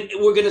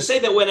we're going to say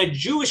that when a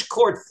Jewish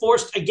court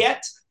forced a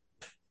get,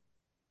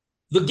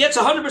 the get's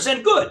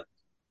 100% good,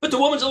 but the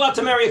woman's allowed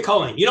to marry a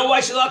Kohen. You know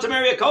why she's allowed to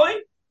marry a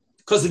Kohen?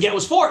 Because the get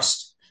was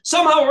forced.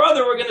 Somehow or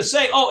other, we're going to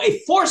say, oh, a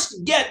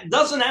forced get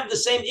doesn't have the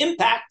same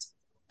impact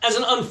as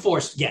an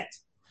unforced get.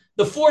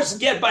 The forced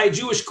get by a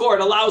Jewish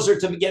court allows her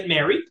to get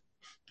married,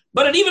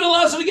 but it even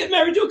allows her to get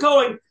married to a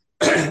Kohen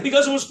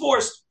because it was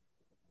forced.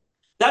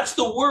 That's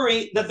the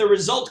worry that the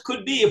result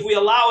could be if we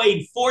allow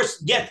a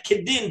forced get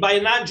kedin by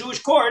a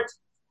non-Jewish court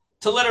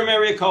to let her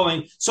marry a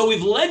Kohen. So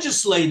we've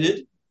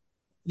legislated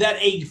that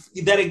a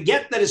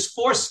get that is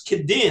forced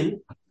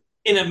kedin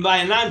by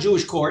a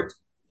non-Jewish court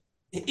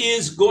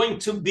is going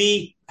to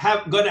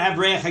have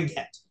reach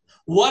haget.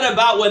 What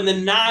about when the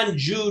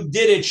non-Jew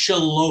did it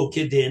shelo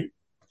kedin?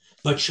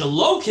 But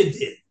shelo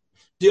kedin,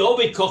 the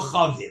obed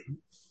kochavim.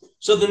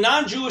 So the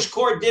non-Jewish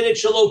court did it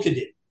shelo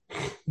kedin.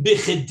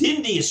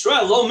 B'chedin di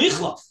Yisrael lo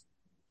michlaf.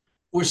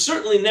 We're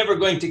certainly never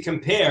going to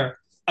compare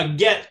a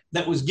get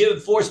that was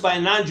forced by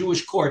a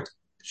non-Jewish court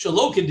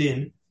shelo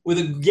kedin with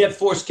a get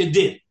forced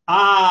kedin.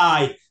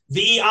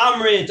 The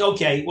amrit.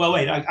 Okay, well,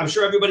 wait. I'm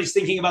sure everybody's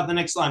thinking about the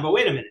next line, but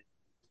wait a minute.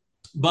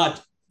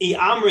 But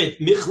amrit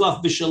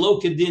michlaf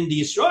b'shelo kedin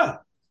di Yisrael.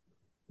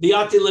 The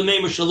ati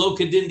lemeimer shelo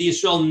kedin di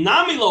Yisrael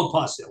nami lo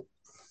pasil.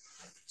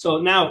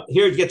 So now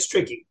here it gets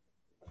tricky.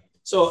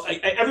 So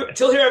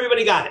till here,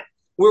 everybody got it.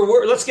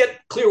 Let's get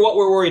clear what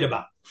we're worried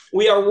about.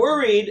 We are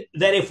worried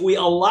that if we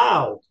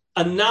allow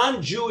a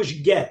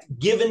non-Jewish get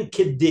given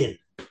kedin,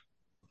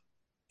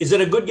 is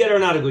it a good get or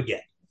not a good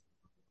get?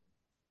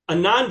 A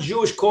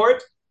non-Jewish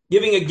court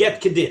giving a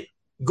get kedin,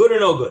 good or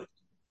no good?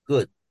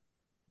 Good.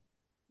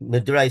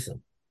 Midraisa.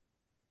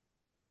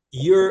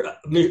 You're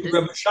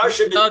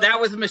Misharsha. No, that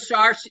was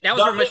Misharsha. That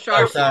was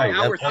Misharsha.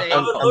 Now we're saying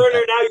I'm a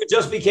learner. Now you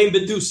just became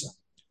Bedusa.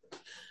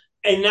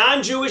 A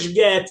non-Jewish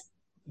get,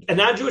 a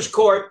non-Jewish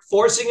court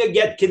forcing a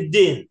get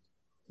kedin,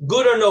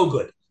 good or no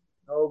good?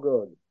 No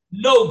good.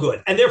 No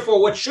good. And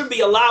therefore, what should be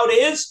allowed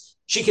is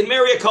she can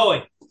marry a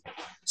Kohen.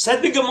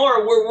 Said the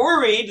Gemara, we're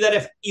worried that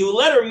if you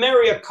let her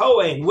marry a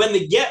Kohen when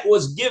the get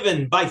was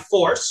given by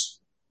force,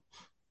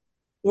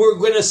 we're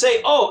going to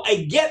say, oh,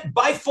 a get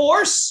by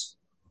force?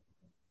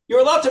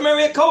 You're allowed to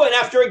marry a Kohen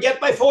after a get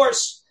by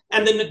force.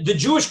 And then the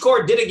Jewish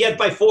court did a get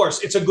by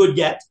force. It's a good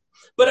get.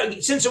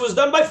 But since it was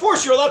done by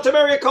force, you're allowed to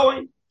marry a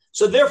Kohen.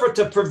 So therefore,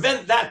 to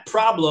prevent that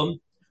problem,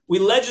 we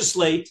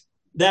legislate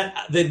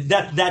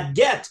that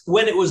get,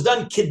 when it was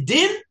done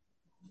kedin,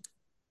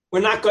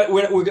 we're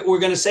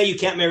going to say you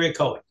can't marry a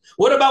Kohen.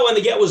 What about when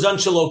the get was done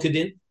shelo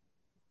kedin?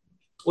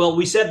 Well,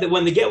 we said that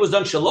when the get was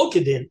done shelo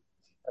kedin,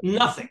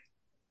 nothing.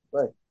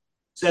 Right.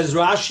 Says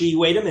Rashi,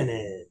 wait a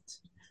minute.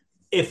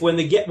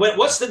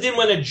 What's the din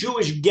when a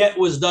Jewish get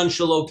was done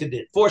shelo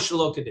kedin? For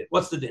shelo kedin,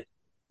 what's the din?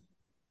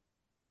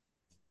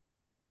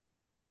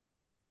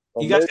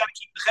 Well, You guys got to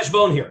keep the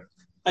cheshbon here.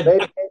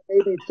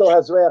 Maybe it still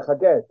has reach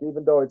haget,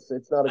 even though it's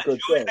not a good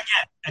thing.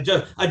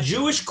 A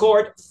Jewish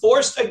court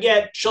forced a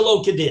get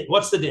shelo kedin.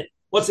 What's the din?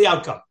 What's the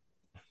outcome?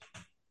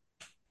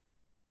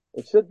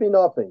 It should be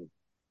nothing.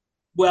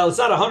 Well, it's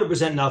not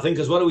 100% nothing,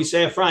 because what do we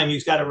say, Ephraim?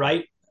 You got it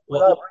right.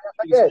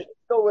 It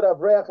still would have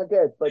reach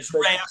haget, but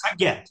reach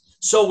haget.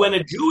 So when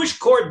a Jewish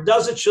court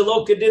does it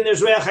shelo kedin,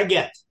 there's reach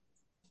haget.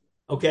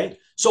 Okay,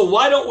 so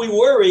why don't we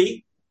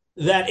worry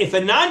that if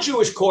a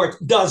non-Jewish court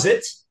does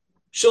it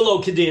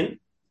shelo kedin,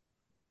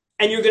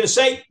 and you're going to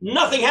say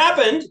nothing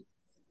happened,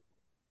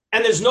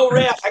 and there's no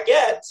reach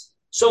haget,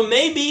 so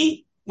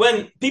maybe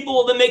when people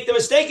will then make the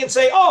mistake and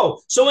say,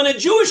 oh, so when a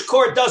Jewish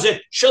court does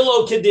it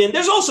shelo kedin,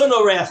 there's also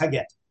no reach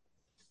haget.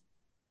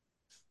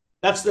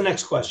 That's the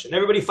next question.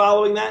 Everybody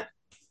following that?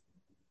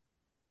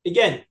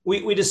 Again,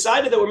 we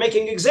decided that we're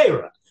making a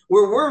gzeira.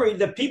 We're worried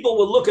that people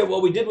will look at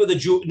what we did with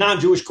a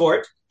non-Jewish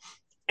court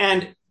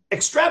and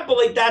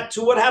extrapolate that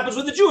to what happens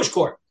with the Jewish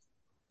court.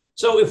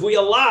 So if we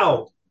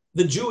allow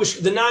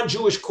the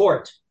non-Jewish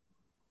court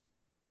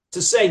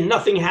to say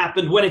nothing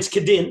happened when it's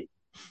kedin,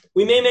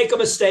 we may make a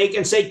mistake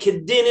and say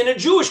kedin in a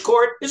Jewish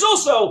court is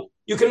also,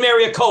 you can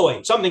marry a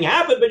Kohen. Something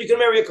happened, but you can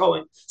marry a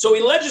Kohen. So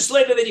we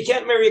legislated that you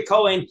can't marry a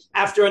Kohen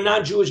after a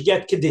non-Jewish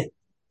get kedin.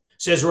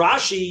 Says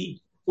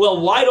Rashi,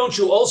 well, why don't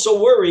you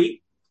also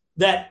worry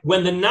that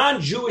when the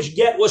non-Jewish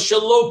get was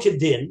shelo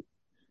kedin,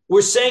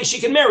 we're saying she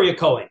can marry a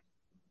Kohen.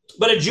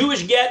 But a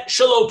Jewish get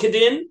shelo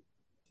kedin,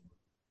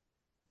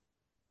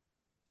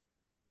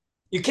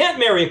 you can't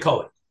marry a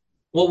Kohen.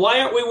 Well, why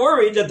aren't we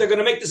worried that they're going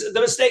to make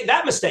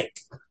that mistake?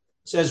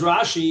 Says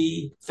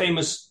Rashi,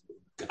 famous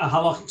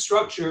halachic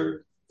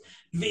structure,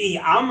 v'i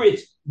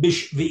amrit,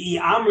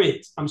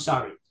 I'm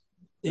sorry.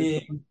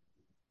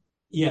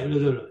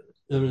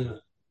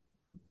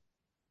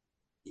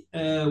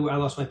 I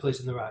lost my place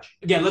in the Rashi.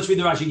 Again, let's read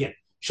the Rashi again.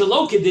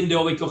 Shelo kedin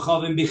de'ovei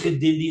kochavim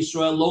b'chedin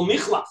Yisrael lo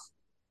michlaf.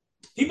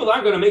 People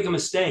aren't going to make a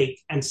mistake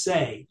and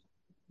say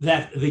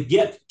that the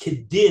get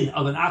kedin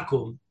of an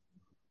akum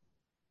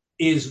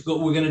is,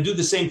 we're going to do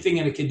the same thing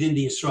in a kedin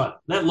di Yisrael.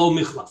 That lo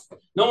michlaf.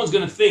 No one's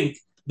going to think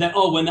that,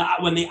 oh, when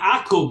the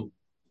akum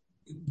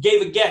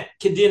gave a get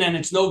kedin and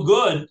it's no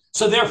good,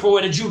 so therefore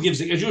when a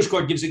Jewish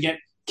court gives a get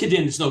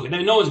kedin, it's no good.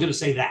 No one's going to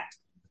say that.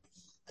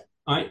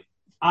 All right.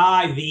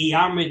 The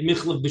amrit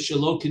michlaf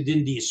b'shelo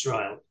kedin di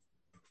Yisrael.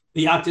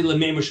 The atil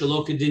lememer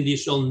shelo kedin di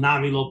Yisrael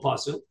nami lo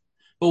pasul.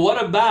 But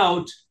what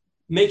about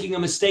making a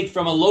mistake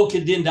from a lo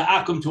kedin da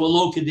akum to a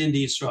lo kedin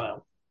di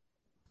Yisrael?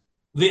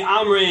 The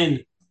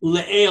amrin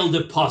le'el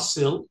de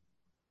pasul,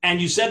 and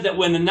you said that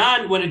when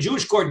a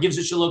Jewish court gives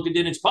a shelo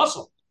kedin, it's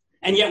pasul,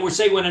 and yet we're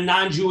saying when a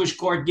non-Jewish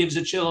court gives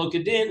a shelo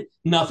kedin,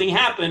 nothing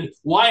happened.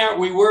 Why aren't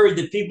we worried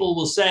that people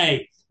will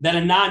say that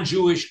a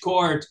non-Jewish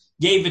court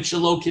gave it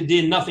shelo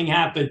kedin, nothing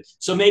happened?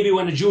 So maybe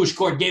when a Jewish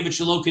court gave it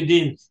shelo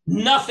kedin,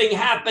 nothing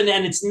happened,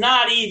 and it's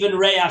not even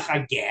reach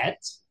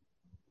haget.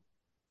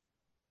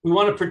 We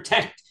want to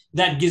protect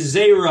that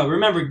gezerah.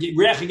 Remember,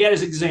 reach haget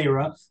is a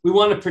gezerah. We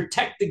want to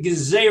protect the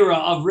gezerah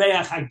of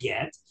reach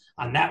haget.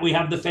 On that, we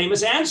have the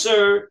famous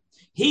answer: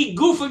 He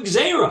gufa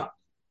gezerah.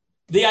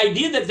 The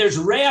idea that there's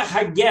reach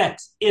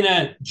haget in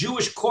a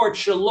Jewish court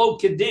shelo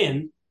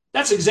kedin,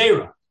 that's a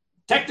gezerah.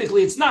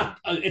 Technically, it's not.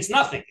 It's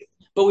nothing.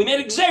 But we made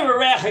a gezerah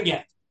reach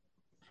haget.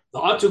 The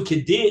atu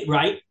kedin,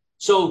 right?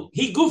 So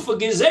he gufa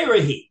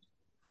gezerah he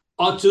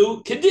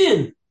atu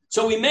kedin.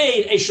 So we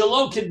made a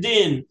shelo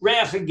kedin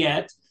reach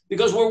haget,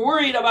 because we're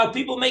worried about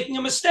people making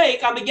a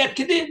mistake on the get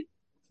kedin.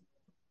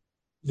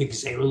 So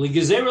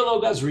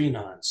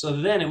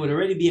then it would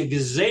already be a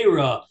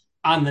gezerah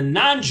on the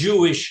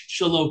non-Jewish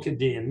shelo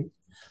kedin,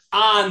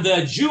 on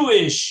the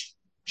Jewish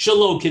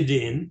shelo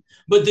kedin,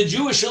 but the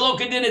Jewish shelo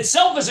kedin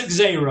itself is a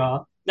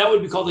gezerah. That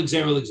would be called a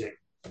gezerah.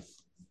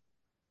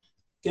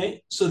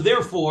 Okay, so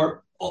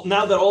therefore,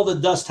 now that all the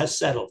dust has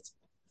settled,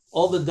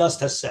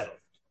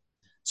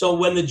 so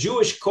when the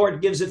Jewish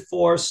court gives it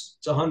force,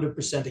 it's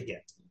 100% a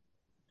get.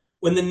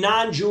 When the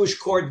non-Jewish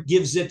court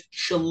gives it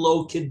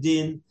shelo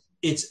kedin,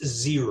 it's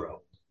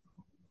 0.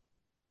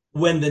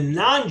 When the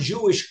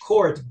non-Jewish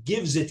court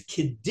gives it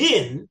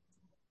kedin,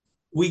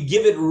 we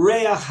give it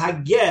reach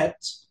haget,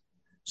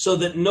 so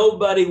that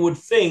nobody would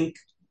think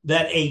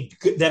that a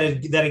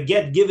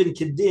get given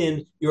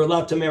kedin, you're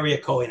allowed to marry a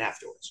Kohen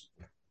afterwards.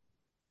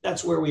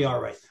 That's where we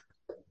are right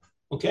now.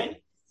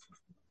 Okay,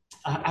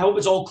 I hope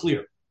it's all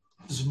clear.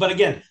 But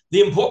again,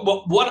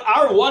 what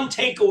our one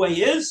takeaway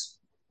is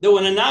that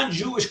when a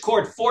non-Jewish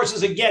court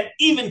forces a get,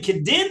 even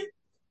kedin,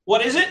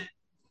 what is it?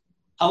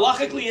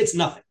 Halachically, it's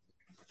nothing.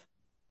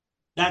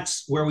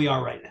 That's where we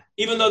are right now,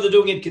 even though they're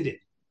doing it kedin.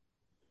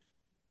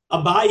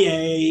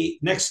 Abaye,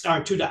 next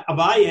are two.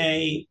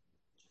 Abaye,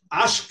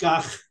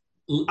 ashkache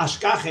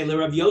le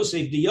Rav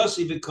Yosef di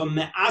Yosef v'kom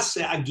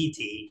me'ase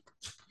agiti.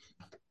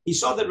 He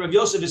saw that Rav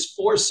Yosef is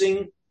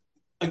forcing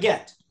a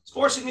get. He's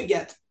forcing a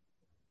get.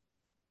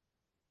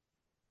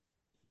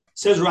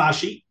 Says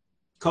Rashi,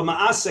 kom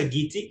me'ase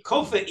agiti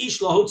kofe ish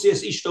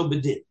lahotzias ishto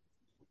bedin.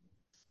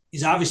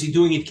 He's obviously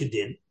doing it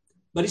kedin,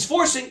 but he's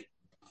forcing.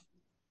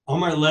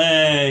 Omar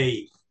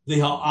lei the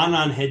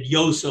ha'anan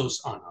hedyosos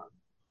anan.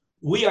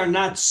 We are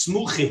not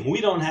smuchim.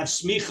 We don't have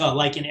smicha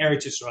like in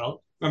Eretz Yisrael.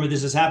 Remember,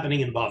 this is happening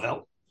in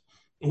Bavel.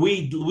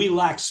 We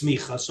lack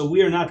smicha, so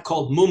we are not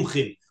called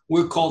mumchim.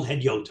 We're called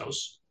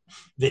hedyotos.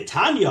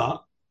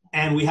 Vitanya,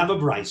 and we have a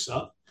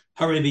brisa.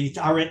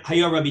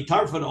 Haya Rabbi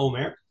Tarfon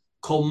Omer,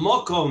 kol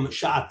mokom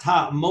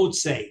sha'ata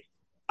motze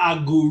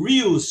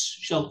agurius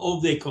shel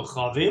ovdei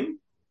kochavim,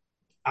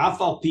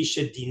 afal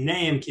pisha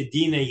dineim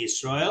kedine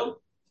Yisrael,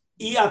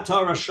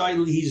 i'ata rashai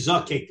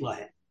lihizakek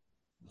lahem.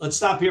 Let's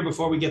stop here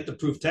before we get the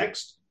proof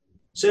text.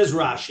 Says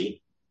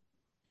Rashi,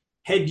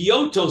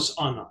 hedyotos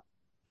ana,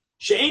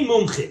 she'ein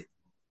mumchim,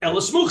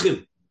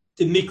 elasmuchim,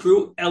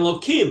 demikru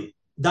elokim,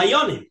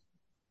 dayanim,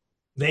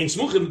 vein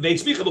smuchim, vein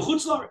smicha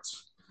b'chutz la'aretz.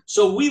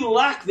 So we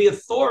lack the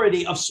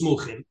authority of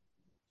smuchim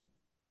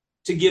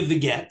to give the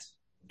get.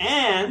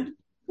 And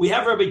we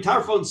have Rabbi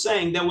Tarfon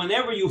saying that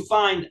whenever you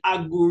find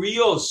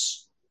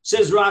agurios,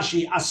 says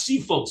Rashi,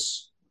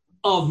 asifos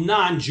of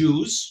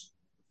non-Jews,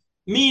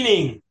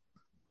 meaning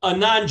a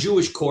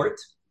non-Jewish court,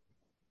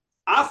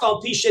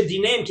 afal pisha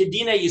dinem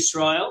kedine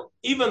Yisrael,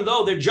 even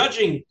though they're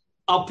judging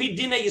al pi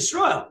dine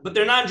Yisrael, but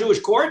they're non-Jewish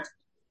court,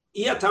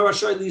 you're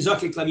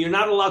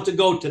not allowed to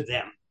go to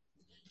them.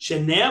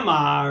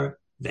 Shenemar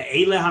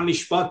ve'ele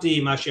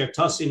hamishpatim asher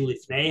tasim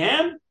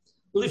lifneihem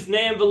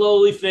velo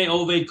lifnei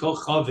oved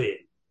kochavim.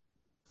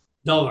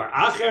 Davar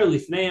acher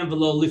lifneihem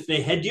velo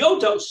lifnei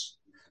hedyotos.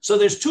 So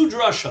there's two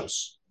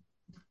drushos.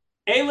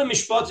 Eile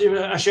mishpatim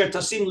asher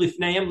tasim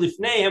lifneihem.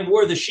 Lifneihem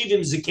were the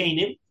shivim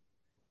zikenim,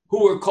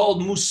 who were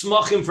called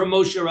musmachim from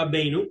Moshe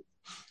Rabbeinu,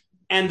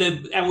 and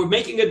we're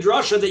making a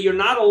drasha that you're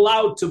not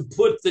allowed to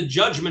put the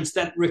judgments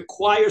that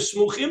require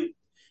smuchim.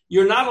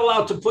 You're not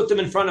allowed to put them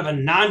in front of a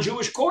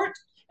non-Jewish court,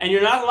 and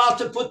you're not allowed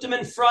to put them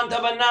in front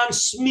of a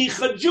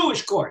non-smicha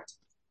Jewish court.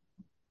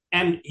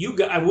 And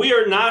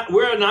we're a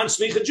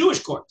non-smicha Jewish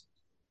court.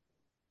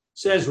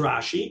 Says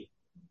Rashi.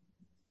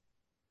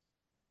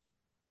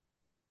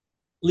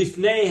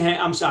 Lifneihem,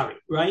 I'm sorry,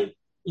 right?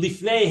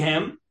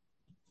 Lifneihem,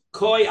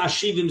 koi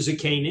ashivim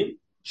zekenim,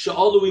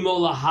 she'olu imo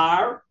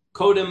lahar,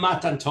 kodem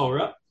matan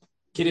Torah,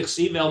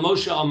 kirichsi vel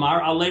Moshe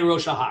Amar alei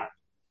rosh hahar.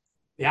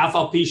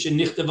 Ve'afal pi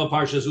shenichtav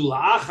parsha zu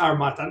la'achar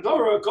matan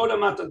Torah, kodem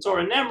matan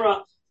Torah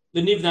nemra,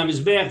 v'nivna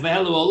mizbech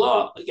ve'helu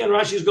Allah. Again,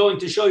 Rashi is going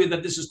to show you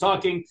that this is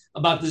talking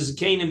about the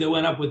zekenim that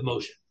went up with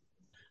Moshe.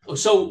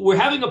 So we're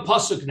having a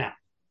pasuk now.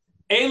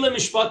 Eile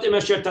mishpatim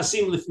asher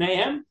tasim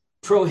lifneihem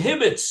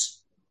prohibits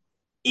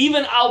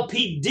even al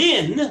pi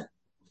din,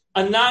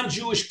 a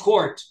non-Jewish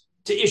court,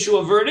 to issue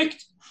a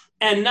verdict,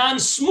 and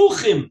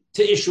non-smuchim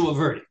to issue a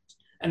verdict.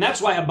 And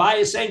that's why Abai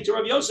is saying to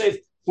Rav Yosef,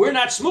 we're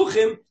not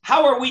smuchim.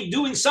 How are we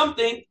doing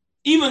something,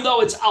 even though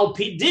it's al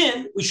pi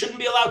din, we shouldn't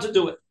be allowed to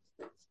do it?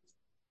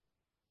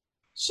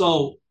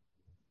 So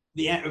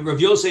Rav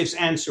Yosef's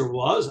answer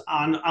was,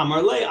 An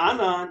amarle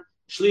anan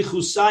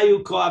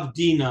shlichusayu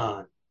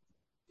koavdinan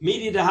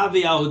midi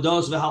dehavi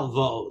ahodos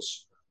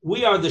v'halvaos.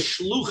 We are the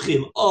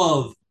shluchim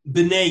of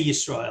Bnei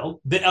Yisrael,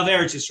 of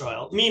Eretz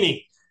Yisrael,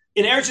 meaning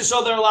in Eretz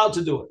Yisrael they're allowed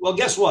to do it. Well,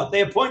 guess what?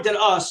 They appointed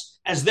us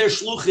as their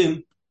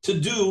shluchim to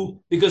do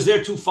because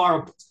they're too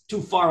far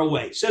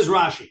away. Says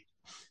Rashi,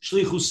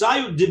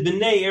 Shlichusayu de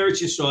Bnei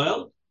Eretz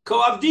Yisrael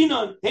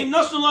koavdinan heim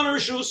nosnu lana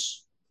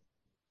rishus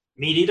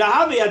midi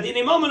dahavi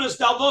adinim omenus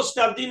dalvos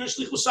tavdinan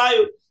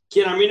shlichusayu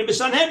ki amrina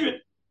b'Sanhedrin.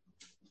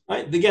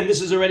 Right? Again,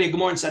 this is already a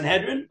Gemara in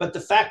Sanhedrin, but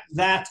the fact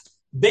that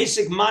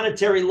basic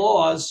monetary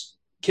laws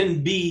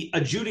can be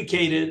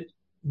adjudicated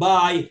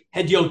by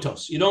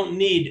hedyotos. You don't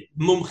need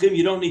mumchim,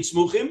 you don't need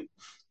smuchim,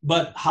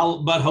 but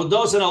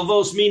hodos and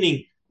alvos,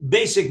 meaning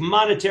basic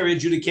monetary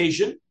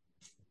adjudication,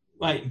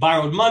 right?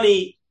 Borrowed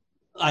money,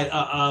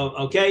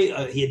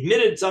 he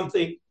admitted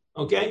something,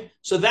 okay?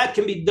 So that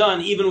can be done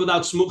even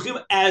without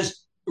smuchim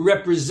as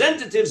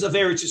representatives of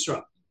Eretz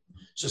Yisrael.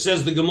 So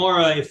says the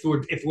Gemara, if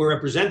we're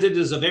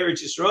representatives of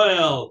Eretz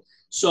Yisrael,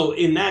 so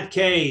in that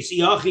case,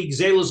 iachi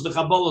gzelos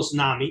v'chabolos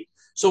nami,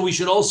 so we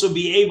should also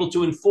be able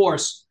to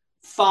enforce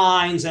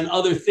fines and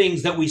other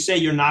things that we say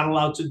you're not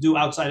allowed to do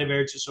outside of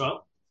Eretz Yisrael.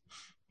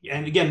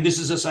 And again, this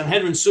is a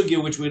Sanhedrin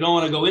sugya, which we don't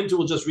want to go into.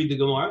 We'll just read the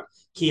Gemara.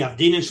 Ki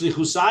avdin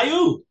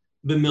shlichusayu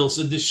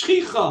b'milsa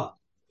d'shchicha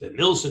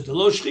b'milsa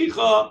d'lo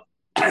shchicha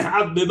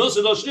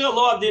b'milsa d'lo shchicha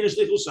lo avdin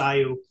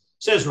shlichusayu.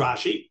 Says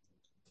Rashi.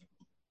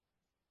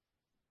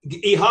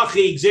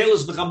 Ihachi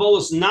gzelos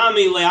v'chabolos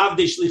nami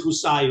le'avdei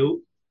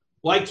shlichusayu.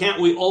 Why can't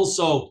we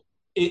also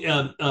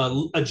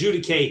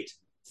adjudicate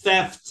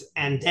theft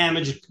and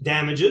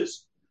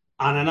damages?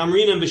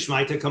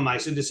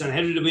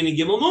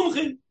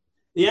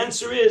 The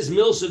answer is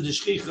milsa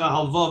d'shchicha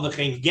halva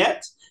v'chein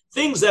get,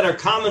 things that are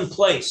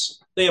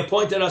commonplace. They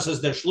appointed us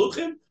as their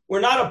shluchim. We're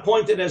not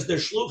appointed as their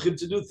shluchim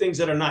to do things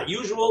that are not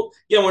usual.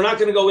 Yeah, we're not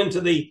going to go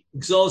into the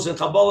gzolos and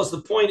chabolos.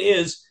 The point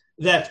is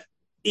that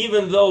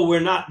even though they're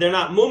not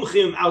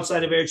mumchim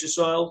outside of Eretz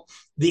Yisrael,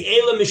 the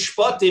Eila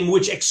Mishpatim,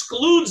 which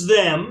excludes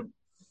them,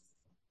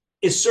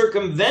 is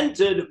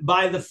circumvented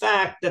by the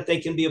fact that they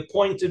can be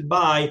appointed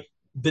by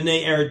the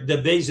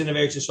Beis Din of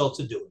Eretz Yisrael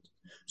to do it.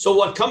 So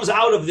what comes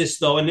out of this,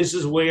 though, and this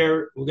is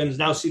where we're going to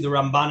now see the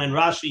Ramban and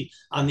Rashi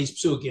on these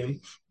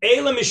psukim,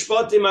 Eila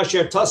mishpatim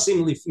asher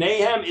tasim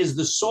lifneihem is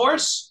the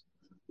source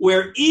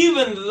where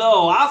even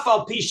though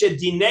afal pisha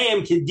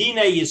dineim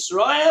kedine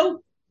Yisrael,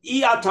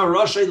 iata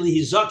roshay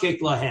lihizakek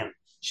lahem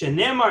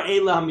shenemar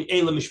eila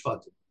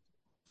mishpatim.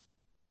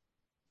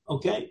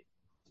 Okay.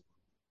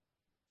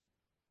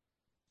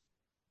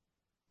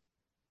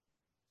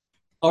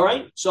 All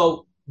right.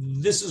 So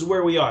this is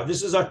where we are.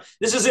 This is it.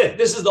 This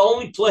is the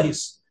only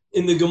place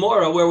in the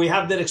Gemara where we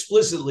have that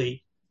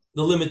explicitly,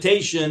 the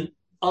limitation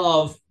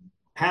of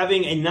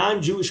having a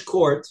non-Jewish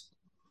court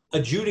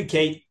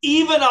adjudicate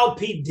even al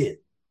pi din.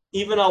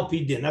 Even al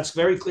pi din. That's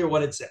very clear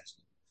what it says.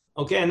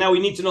 Okay, and now we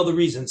need to know the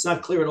reason. It's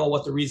not clear at all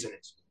what the reason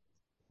is.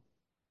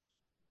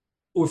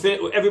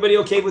 Everybody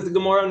okay with the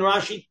Gemara and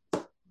Rashi?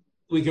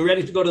 We can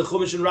ready to go to the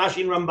Chumash and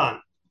Rashi and Ramban.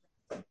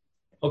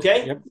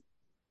 Okay? Yep.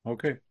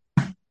 Okay.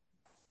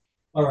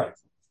 All right.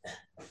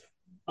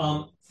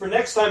 For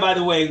next time, by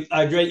the way,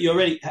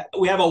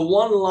 we have a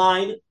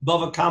one-line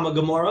Bava Kama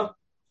Gemara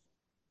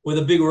with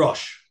a big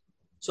rush.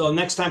 So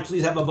next time,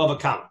 please have a Bava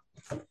Kama.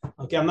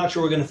 Okay, I'm not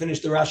sure we're going to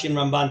finish the Rashi and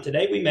Ramban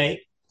today. We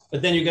may,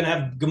 but then you're going to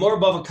have Gemara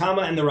Bava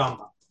Kama and the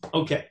Rambam.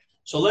 Okay,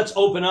 so let's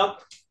open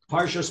up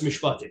Parshas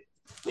Mishpatim.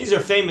 These are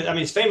famous. I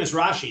mean, it's famous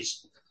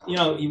Rashis. You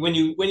know, when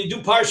you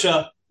do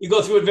Parsha, you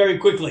go through it very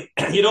quickly.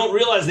 You don't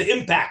realize the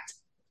impact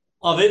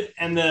of it,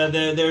 and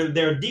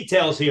there are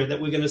details here that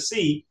we're going to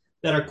see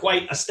that are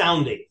quite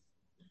astounding.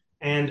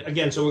 And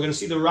again, so we're going to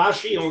see the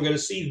Rashi and we're going to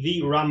see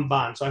the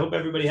Ramban. So I hope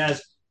everybody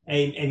has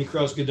a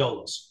Mikros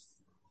Gedolos.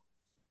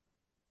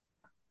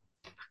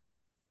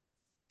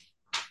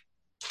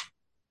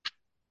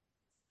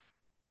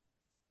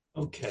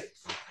 Okay.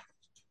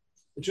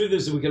 The truth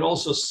is that we could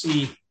also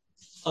see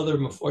other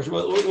Meforshim.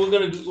 We're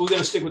going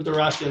to stick with the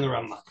Rashi and the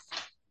Ramban.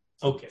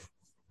 Okay.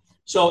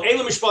 So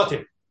Eila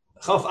Mishpatim,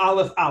 Chaf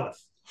Aleph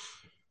Aleph.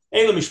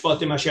 Eila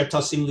Mishpatim Asher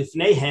Tasim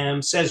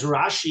Lifneihem, says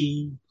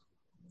Rashi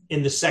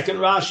in the second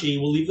Rashi.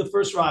 We'll leave the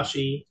first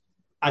Rashi.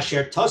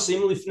 Asher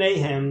Tasim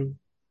Lifneihem.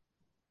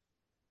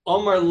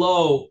 Omar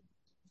Lo.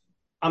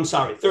 I'm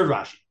sorry, third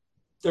Rashi.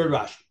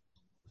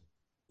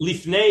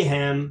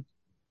 Lifneihem,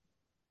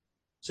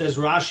 says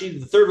Rashi,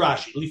 the third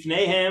Rashi.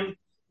 Lifneihem,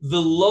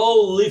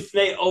 v'lo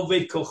lifnei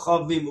oved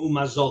kochavim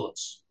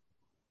umazolos.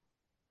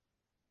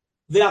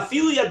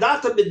 Ve'afilu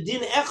yadata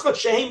b'din echot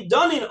shehem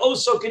danin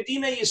oso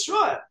kedina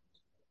Yisrael.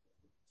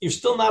 You're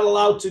still not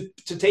allowed to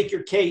take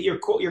your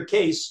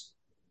case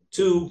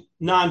to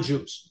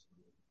non-Jews.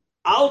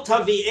 Al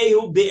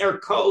taviehu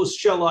be'erkaos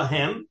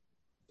shelahem.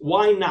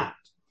 Why not?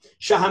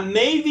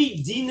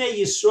 Shahamevi dine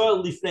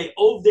Yisrael lifnei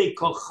ovdei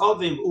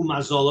kochavim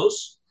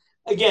umazolos.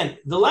 Again,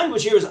 the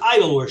language here is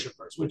idol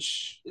worshippers,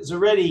 which is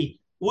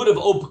already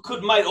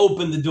might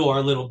open the door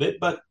a little bit,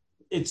 but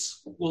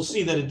we'll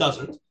see that it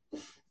doesn't.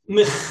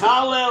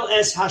 Michalel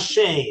es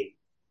Hashem.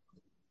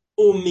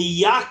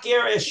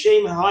 Umiyaker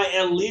Hashem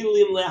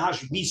ha'elilim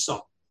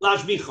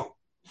lehashbichom.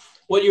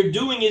 What you're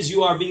doing is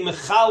you are being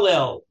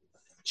mechalel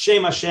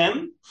Shem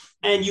Hashem,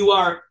 and you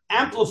are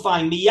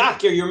amplifying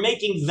miyaker. You're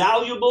making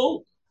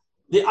valuable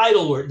the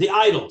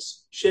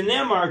idols.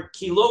 Shenemar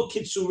kilo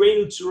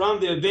kitsurenu tzuram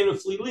ve'avenu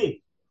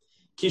flilim.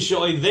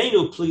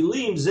 Kisho'evenu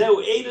plilim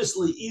zeu edus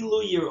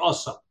li'ilu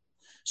yir'asa.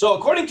 So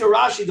according to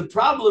Rashi, the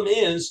problem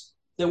is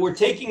that we're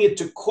taking it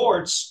to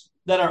courts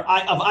that are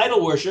of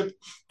idol worship,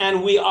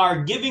 and we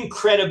are giving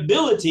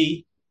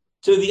credibility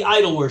to the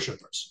idol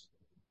worshippers.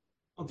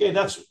 Okay,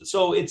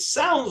 so it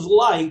sounds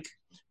like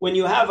when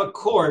you have a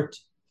court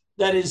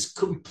that is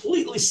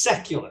completely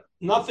secular,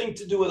 nothing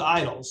to do with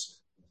idols,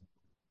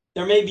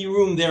 there may be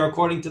room there,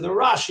 according to the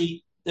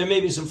Rashi, there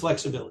may be some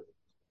flexibility.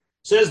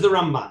 Says the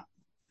Ramban.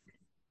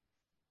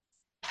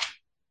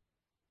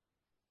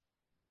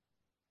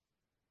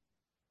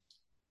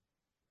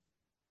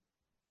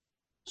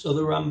 So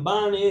the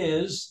Ramban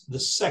is the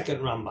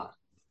second Ramban.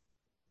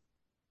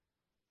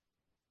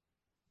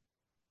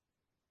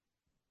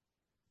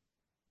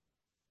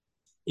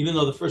 Even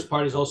though the first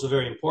part is also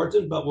very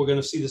important, but we're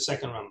going to see the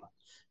second Ramban.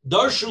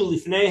 Darshu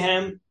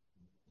lifneihem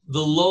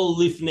v'lo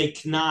lifnei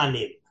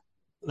knanim.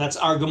 That's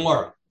our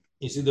Gemara.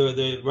 You see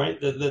right?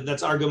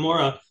 That's our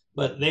Gemara,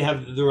 but the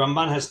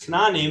Ramban has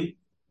knanim,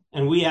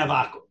 and we have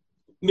akul.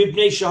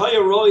 Mipnei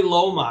shahaya roi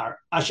lomar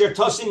asher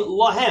tosim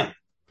lahem.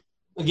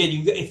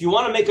 Again, if you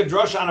want to make a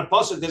drasha on a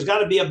pasuk, there's got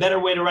to be a better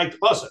way to write the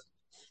pasuk.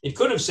 It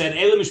could have said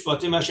Eila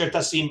Mishpatim Asher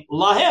Tasim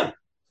Lahem,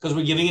 because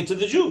we're giving it to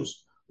the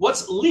Jews.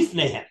 What's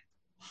Lifnehem?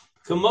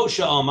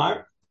 Kamosha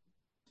Omar,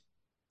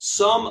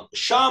 Sam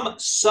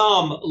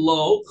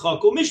Lo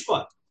Chaku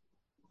Mishpat.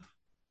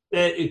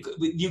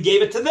 You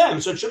gave it to them,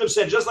 so it should have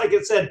said, just like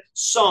it said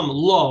Sam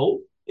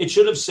Lo, it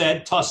should have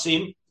said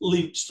Tasim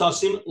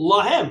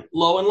Lahem,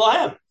 Lo and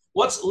Lahem.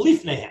 What's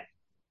Lifnehem?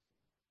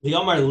 The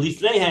Omar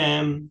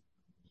Lifnehem.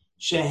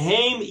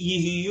 Shehem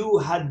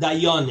yihiyu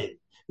hadayanim,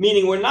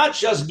 meaning we're not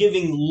just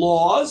giving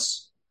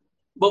laws,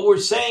 but we're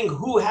saying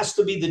who has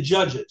to be the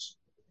judges.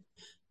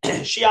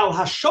 Shial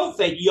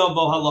hashofet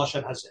yovo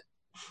haloshen hazeh.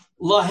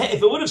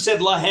 If it would have said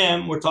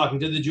lahem, we're talking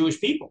to the Jewish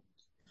people.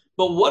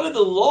 But what are the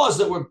laws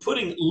that we're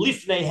putting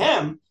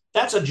lifnehem?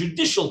 That's a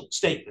judicial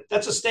statement.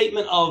 That's a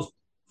statement of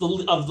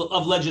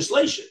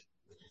legislation.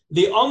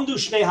 The omdu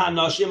shnei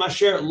hanashim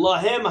asher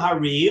lahem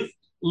hariv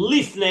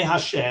lifnei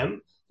Hashem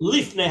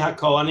lifnei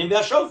hakohanim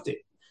v'hashoftim.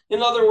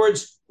 In other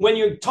words, when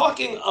you're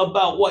talking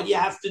about what you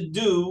have to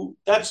do,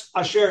 that's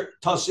asher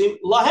tasim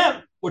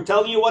lahem. We're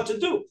telling you what to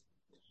do.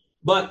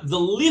 But the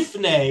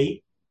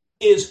lifnei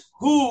is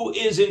who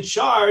is in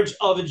charge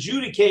of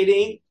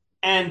adjudicating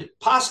and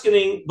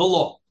paskening the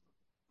law.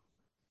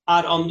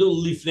 Ad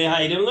amdu lifnei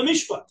ha'edem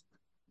lemishpat.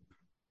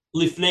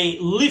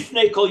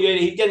 Lifnei kol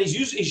yodei. Again,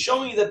 he's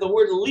showing you that the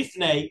word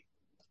lifnei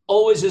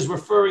always is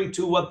referring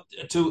to what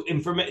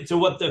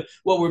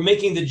we're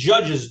making the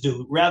judges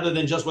do, rather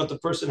than just what the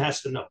person has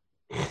to know.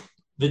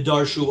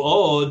 V'darshu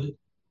od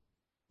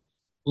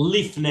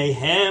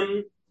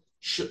lifneihem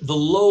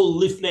v'lo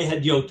lifnei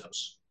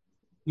hadyotos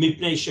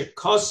mipnei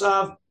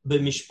shekosav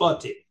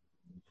b'mishpatim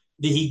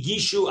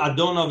v'higishu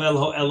adonav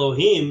el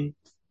Elohim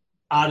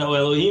ad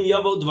Elohim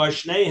yavo dvar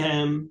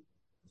shneihem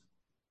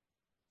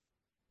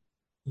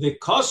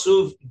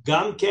v'kosuv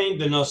gamkein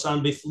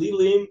b'nosan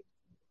b'flilim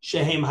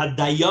shehem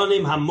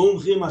hadayanim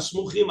hamumchim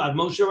hasmuchim ad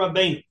Moshe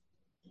Rabbeinu.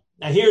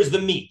 Now here's the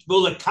meat.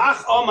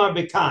 V'lekach omar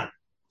bekan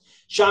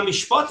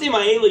shamishpatim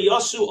ha'ele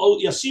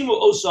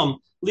yasimu osam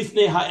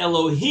lifnei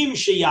ha'Elohim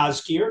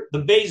sheyazkir, the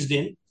Beis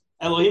Din.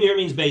 Elohim here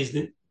means Beis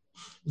Din.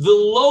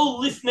 V'lo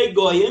lifnei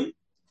goyim,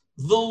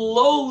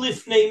 v'lo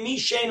lifnei mi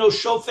she'eno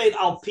shofet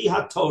al pi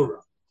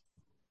haTorah.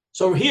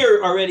 So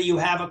here already you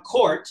have a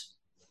court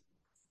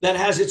that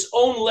has its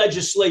own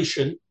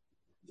legislation,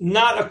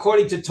 not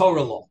according to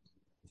Torah law.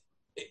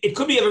 It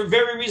could be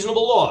very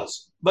reasonable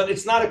laws, but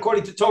it's not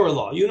according to Torah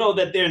law. You know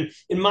that in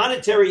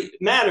monetary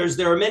matters,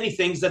 there are many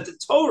things that the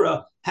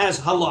Torah has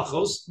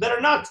halachos that are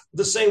not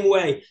the same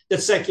way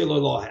that secular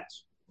law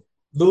has.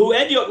 V'hu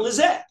edyot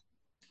lizeh.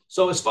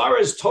 So as far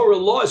as Torah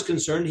law is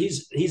concerned,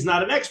 he's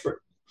not an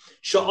expert.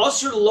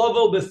 Sha'asr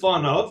lovo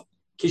b'fanav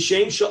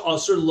kishem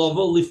sha'asr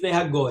lovo lifnei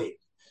hagoy.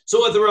 So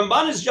what the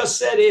Ramban has just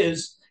said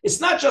is, it's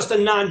not just a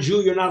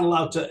non-Jew you're not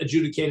allowed to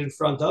adjudicate in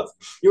front of.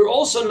 You're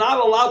also not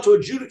allowed to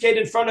adjudicate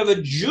in front of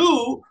a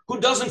Jew who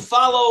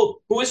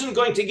who isn't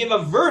going to give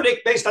a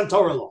verdict based on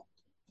Torah law.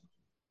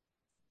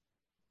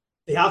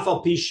 She's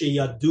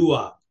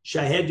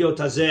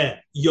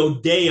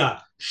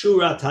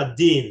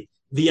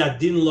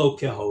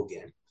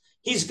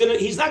going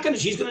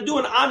to do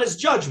an honest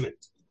judgment.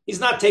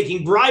 He's not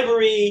taking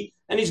bribery,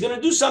 and he's going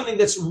to do something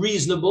that's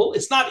reasonable.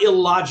 It's not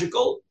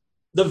illogical,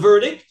 the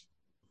verdict.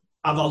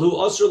 You're not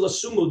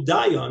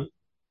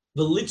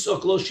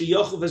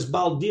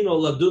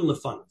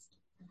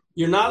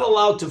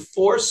allowed to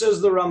force,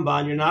 says the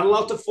Ramban, you're not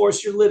allowed to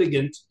force your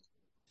litigant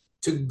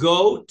to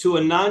go to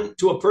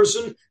a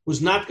person who's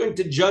not going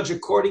to judge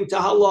according to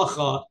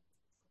halacha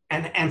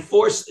and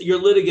force your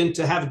litigant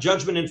to have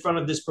judgment in front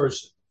of this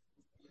person.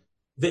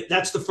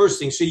 That's the first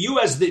thing. So you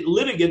as the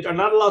litigant are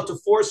not allowed to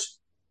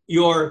force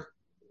your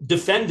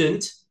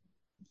defendant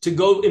to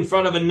go in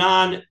front of a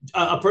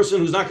person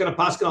who's not going to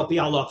paskin al pi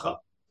halacha.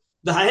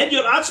 The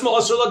ha'edyot atzmo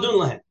asur ladun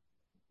lahem.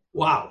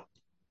 Wow.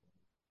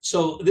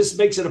 So this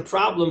makes it a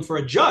problem for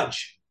a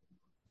judge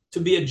to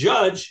be a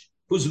judge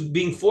who's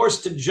being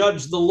forced to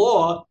judge the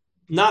law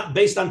not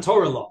based on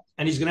Torah law,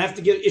 and he's going to have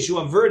to issue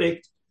a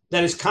verdict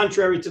that is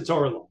contrary to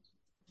Torah law.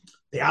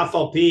 Now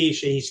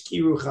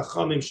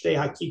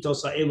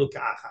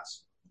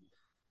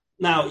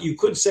you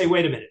could say,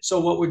 wait a minute.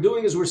 So what we're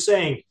doing is we're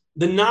saying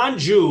the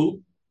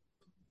non-Jew,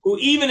 who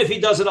even if he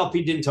does it al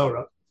pi din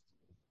Torah,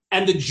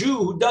 and the Jew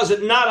who does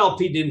it not al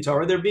pi din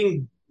Torah, they're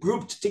being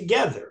grouped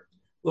together.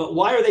 Well,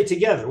 why are they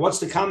together? What's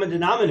the common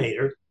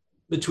denominator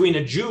between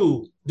a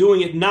Jew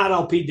doing it not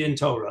al pi din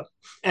Torah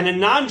and a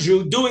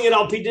non-Jew doing it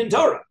al pi din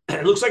Torah?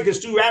 It looks like there's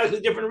two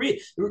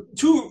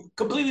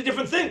completely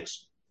different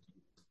things.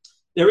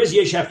 There is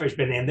yesh hefresh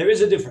b'neim. There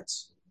is a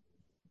difference.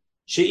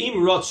 She'im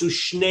rotzu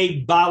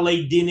shnei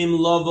balei dinim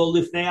lovo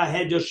lifnei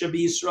ha'edyo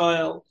shebi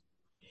Yisrael.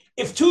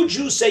 If two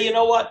Jews say, you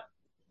know what,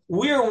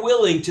 we're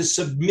willing to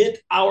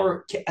submit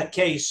our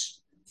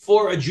case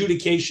for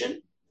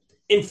adjudication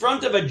in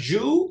front of a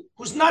Jew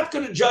who's not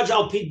going to judge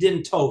al pi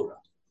din Torah,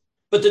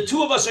 but the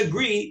two of us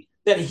agree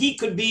that he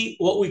could be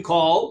what we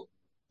call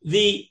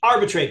the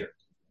arbitrator.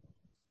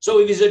 So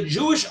if he's a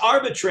Jewish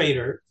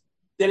arbitrator,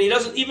 then he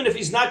doesn't, even if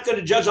he's not going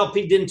to judge al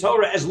pi din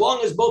Torah, as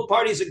long as both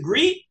parties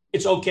agree,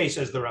 it's okay,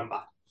 says the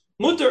Ramban.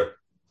 Mutter.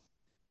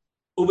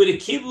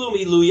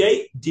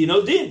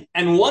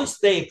 And once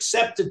they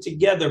accepted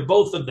together,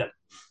 both of them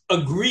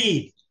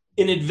agreed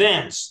in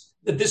advance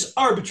that this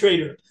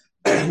arbitrator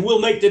will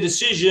make the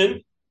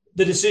decision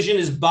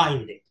is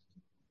binding.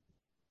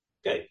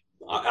 Okay,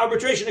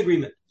 arbitration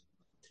agreement.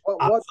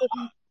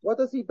 What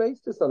does he base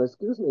this on?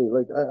 Excuse me,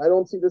 like I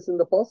don't see this in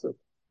the pasuk.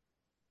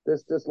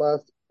 This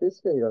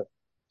here,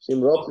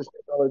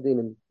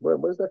 where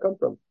does that come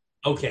from?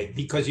 Okay,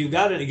 because you're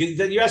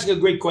asking a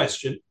great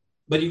question,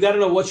 but you got to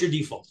know what's your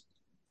default.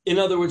 In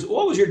other words,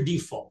 what was your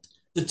default?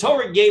 The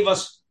Torah gave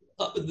us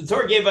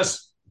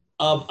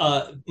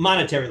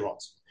monetary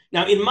laws.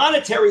 Now, in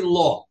monetary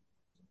law,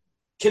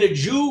 can a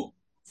Jew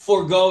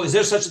forego? Is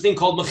there such a thing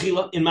called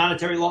mechila in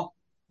monetary law?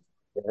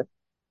 Yeah.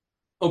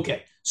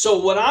 Okay. So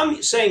what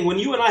I'm saying, when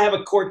you and I have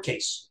a court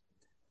case,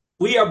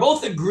 we are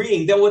both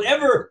agreeing that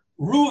whatever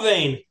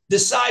Ruvain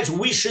decides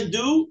we should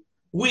do,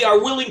 we are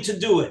willing to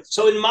do it.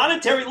 So in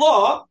monetary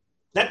law,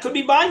 that could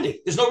be binding.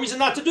 There's no reason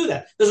not to do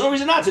that. There's no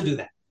reason not to do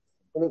that.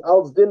 I mean,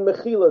 als din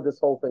mechila, this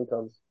whole thing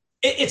comes.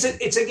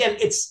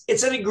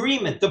 It's an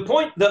agreement. The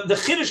point, the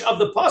chiddush of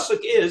the pasuk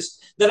is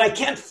that I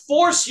can't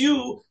force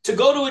you to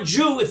go to a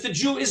Jew if the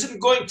Jew isn't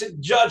going to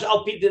judge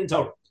al pi din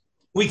Torah.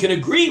 We can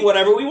agree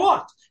whatever we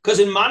want, because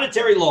in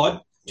monetary law,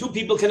 two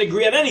people can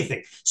agree on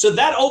anything. So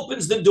that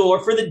opens the door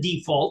for the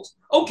default.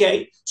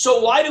 Okay,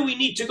 so why do we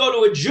need to go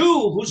to a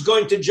Jew who's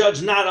going to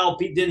judge not al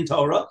pi din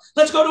Torah?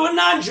 Let's go to a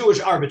non-Jewish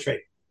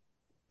arbitrator.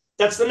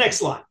 That's the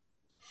next line.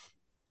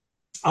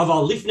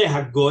 Aval lifnei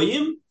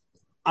hagoyim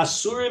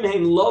asurim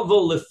hem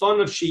lovo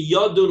lefanav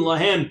sheyadun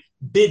lahem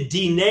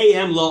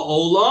b'dinehem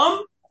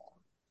la'olam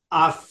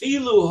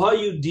afilu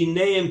hayu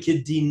dinehem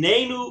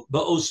kedinenu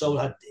ba'osol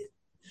hadin.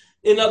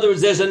 In other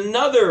words, there's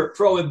another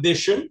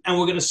prohibition, and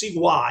we're going to see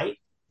why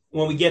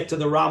when we get to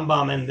the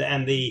Rambam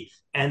and the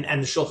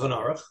Shulchan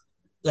Aruch.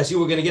 Let's see,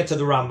 we're going to get to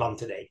the Rambam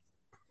today.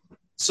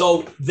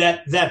 So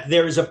that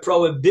there is a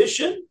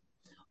prohibition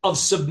of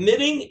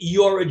submitting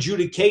your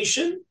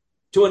adjudication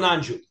to a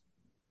non-Jew.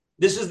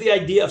 This is the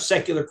idea of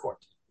secular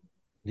court.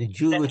 The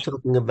Jew we're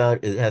talking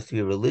about, it has to be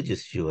a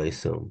religious Jew, I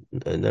assume,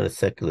 not a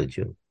secular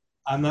Jew.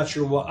 I'm not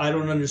sure what, I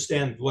don't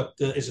understand what,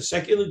 is a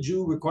secular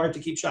Jew required to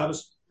keep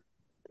Shabbos?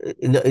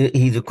 No,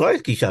 he's required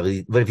to keep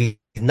Shabbos, but if he's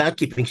not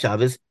keeping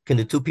Shabbos, can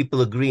the two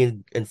people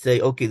agree and say,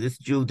 okay, this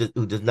Jew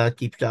who does not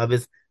keep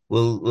Shabbos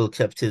will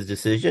accept his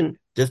decision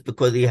just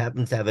because he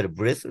happens to have a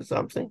bris or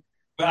something?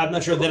 But I'm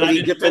not sure. Then I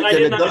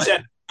didn't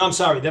understand. I'm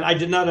sorry. Then I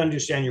did not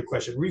understand your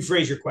question.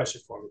 Rephrase your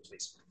question for me,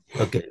 please.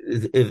 Okay.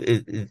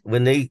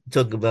 When the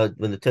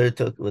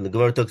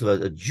Gemara talks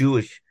about a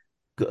Jewish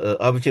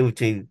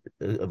opportunity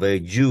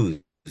between Jews,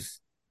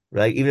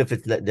 right? Even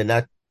if they're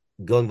not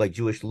going by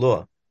Jewish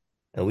law,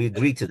 and we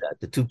agree to that.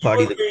 The two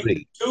parties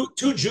agree.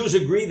 Two Jews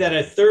agree that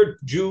a third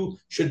Jew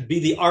should be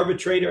the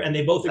arbitrator, and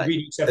they both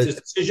agree to accept this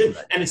decision.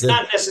 Right. And it's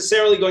not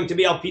necessarily going to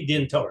be al pi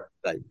din Torah.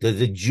 Right. Does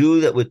the Jew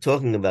that we're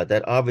talking about,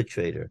 that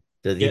arbitrator,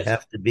 does he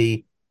have to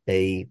be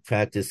a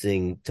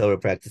Torah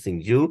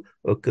practicing Jew,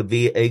 or could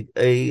be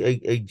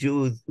a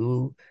Jew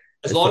who,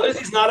 as long as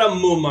he's not a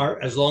mumar,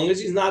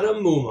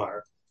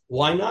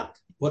 why not?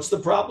 What's the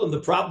problem?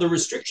 The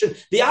restriction,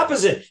 the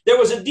opposite. There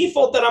was a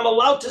default that I'm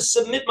allowed to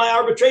submit my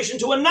arbitration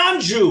to a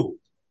non-Jew.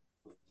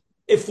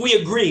 If we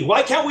agree,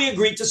 why can't we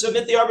agree to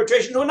submit the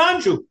arbitration to a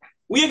non-Jew?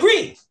 We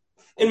agree.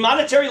 In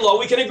monetary law,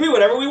 we can agree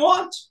whatever we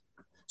want.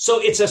 So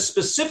it's a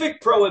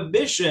specific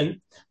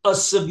prohibition of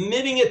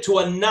submitting it to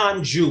a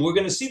non-Jew. We're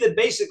going to see that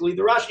basically,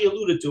 the Rashi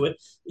alluded to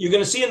it. You're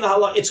going to see in the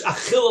halakha, it's a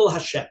chilul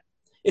Hashem.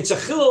 It's a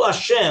chilul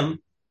Hashem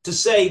to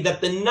say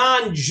that the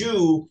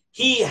non-Jew,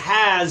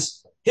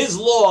 his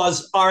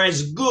laws are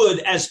as good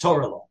as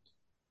Torah law,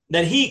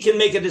 that he can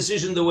make a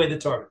decision the way the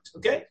Torah is.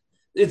 Okay?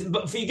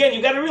 But again,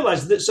 you got to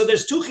realize that. So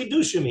there's two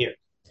chidushim here.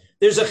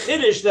 There's a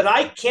chiddush that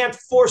I can't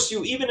force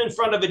you even in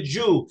front of a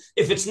Jew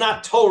if it's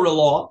not Torah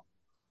law.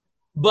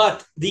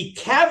 But the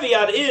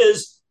caveat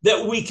is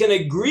that we can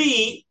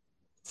agree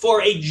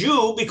for a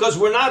Jew, because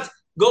we're not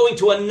going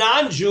to a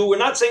non-Jew. We're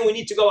not saying we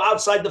need to go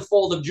outside the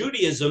fold of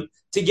Judaism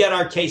to get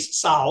our case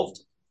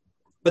solved.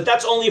 But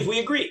that's only if we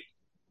agree.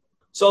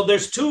 So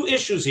there's two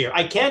issues here.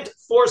 I can't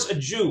force a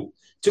Jew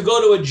to go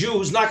to a Jew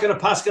who's not going to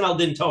paskin al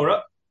din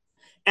Torah,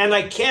 and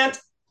I can't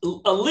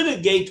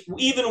litigate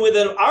even with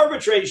an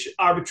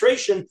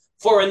arbitration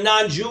for a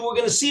non-Jew. We're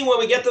going to see when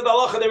we get to the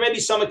halacha, there may be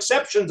some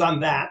exceptions on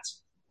that,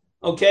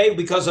 okay,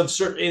 because of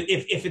certain,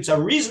 if it's a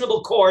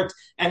reasonable court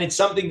and it's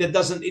something that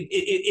doesn't,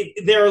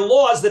 there are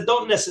laws that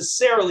don't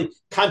necessarily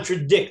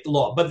contradict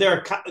law, but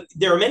there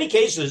are many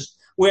cases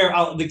where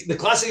the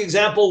classic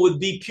example would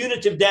be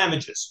punitive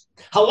damages.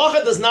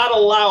 Halacha does not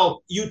allow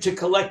you to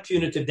collect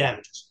punitive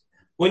damages.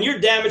 When you're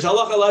damaged,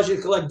 halacha allows you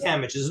to collect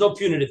damages. There's no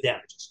punitive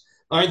damages.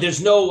 All right,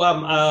 there's no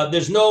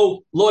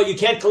law. You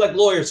can't collect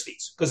lawyers'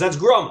 fees because that's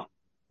groma.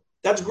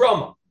 That's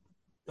groma.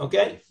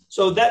 Okay,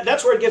 so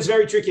that's where it gets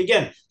very tricky.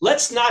 Again,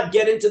 let's not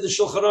get into the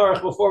Shulchan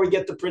Aruch before we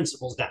get the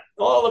principles down.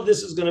 All of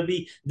this is going to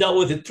be dealt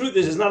with. The truth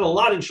is, there's not a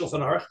lot in Shulchan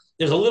Aruch.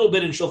 There's a little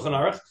bit in Shulchan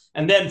Aruch,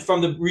 and then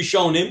from the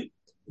Rishonim,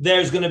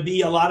 there's going to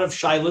be a lot of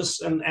shilas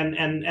and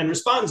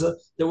responsa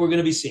that we're going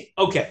to be seeing.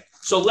 Okay,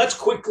 so let's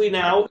quickly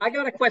now. I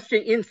got a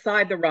question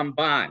inside the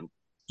Ramban.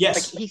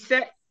 Yes, like he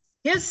said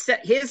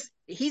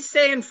he's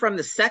saying from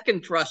the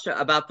second drasha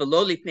about the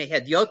lo lifnei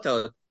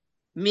hedyotot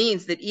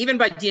means that even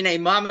by dinei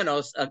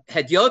mamanos, a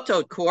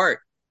hedyotot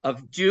court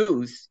of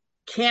Jews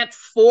can't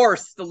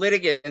force the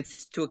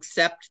litigants to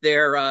accept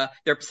their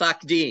psak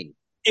din.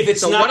 If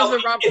it's not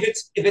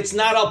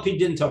al pi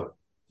din Torah.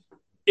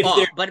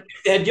 But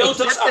the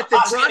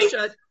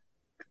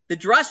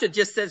drasha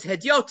just says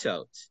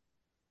hedyotot.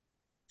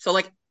 So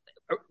like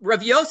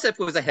Rav Yosef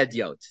was a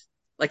hedyot.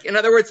 Like in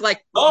other words,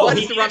 like what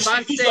is the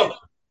Ramban saying?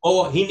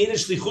 Oh, he needed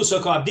shlichus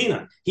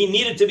ha'kavdina. He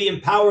needed to be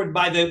empowered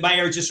by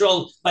Eretz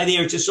Yisrael, by the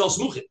Eretz Yisrael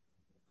smuchim.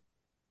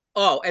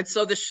 Oh, and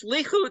so the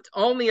shlichut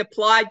only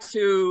applied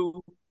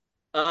to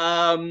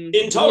learned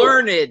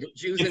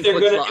Jews in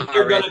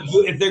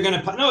if they're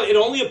gonna no, it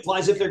only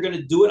applies if they're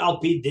gonna do it al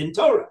pi din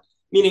Torah.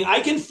 Meaning, I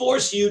can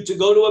force you to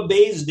go to a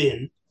beis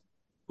din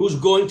who's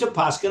going to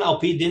paskin al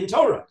pi din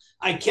Torah.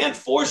 I can't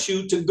force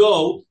you to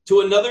go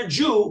to another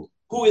Jew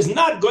who is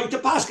not going to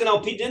paskin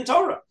al pi din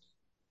Torah.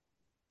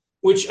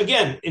 Which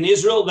again, in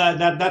Israel,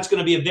 that's going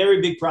to be a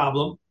very big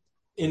problem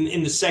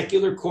in the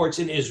secular courts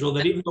in Israel.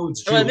 That even though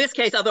it's Jewish, well, in this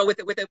case, although with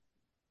it.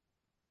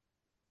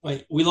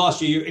 Wait, we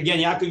lost you. Again,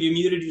 Yaakov, you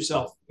muted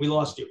yourself. We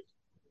lost you.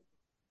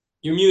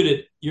 You're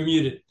muted. You're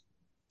muted.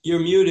 You're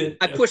muted.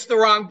 I pushed the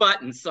wrong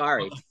button.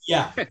 Sorry.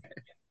 Yeah.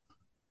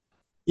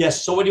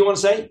 Yes. So what do you want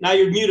to say? Now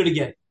you're muted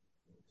again.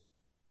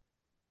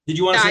 Did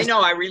you want to say? I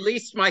know. I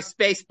released my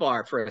space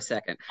bar for a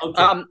second.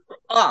 Okay.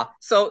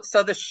 So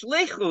the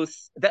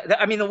shlichus,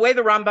 the way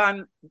the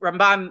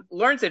Ramban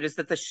learns it is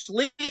that the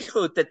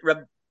shlichut that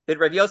Rav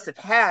Yosef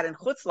had in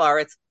Chutz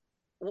La'aretz,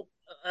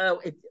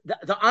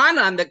 the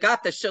Anan that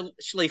got the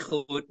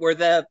shlichut were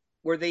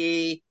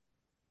the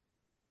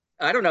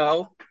I don't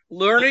know,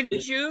 learned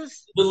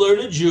Jews. The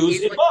learned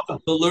Jews in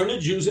Bavel. The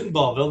learned Jews in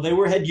Bavel, they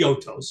were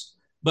hedyotos,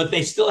 but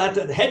they still had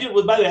to. Hedyot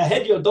was, by the way, a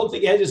hedyot. Don't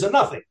think hedyot is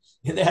nothing.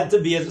 They had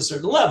to be at a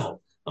certain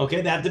level.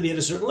 Okay, they had to be at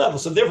a certain level.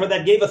 So therefore,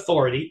 that gave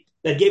authority.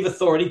 That gave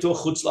authority to a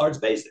Chutz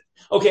La'aretz Beis Din.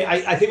 Okay,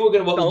 I think we're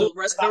going to. We'll the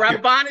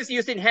Ramban is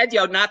using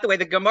hedyot, not the way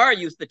the Gemara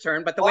used the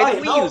term, but the way that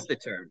we use the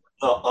term.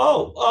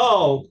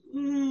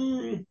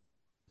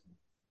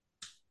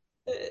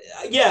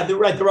 Yeah, they're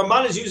right. The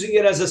Ramban is using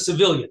it as a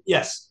civilian.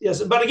 Yes.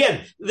 But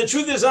again, the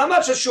truth is, I'm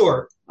not so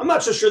sure. I'm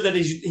not so sure that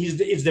he's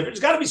different. It's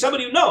got to be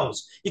somebody who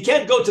knows. You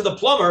can't go to the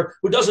plumber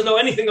who doesn't know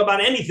anything about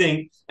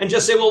anything and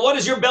just say, well, what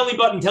does your belly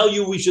button tell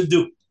you we should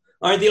do?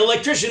 All right, the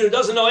electrician who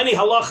doesn't know any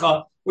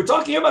halacha. We're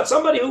talking about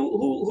somebody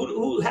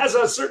who has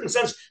a certain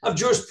sense of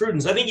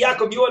jurisprudence. I think,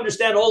 Yaakov, you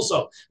understand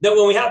also that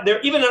when we have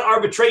there, even in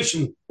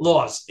arbitration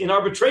laws, in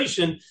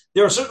arbitration,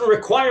 there are certain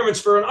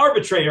requirements for an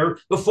arbitrator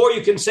before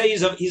you can say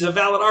he's a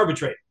valid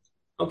arbitrator.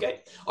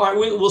 Okay? All right,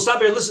 we'll stop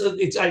here. Listen,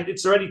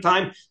 it's already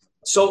time.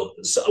 So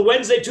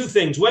Wednesday, two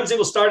things. Wednesday,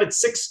 we'll start at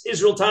 6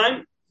 Israel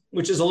time,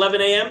 which is 11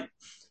 a.m.,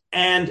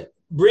 and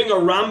bring a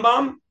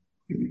Rambam,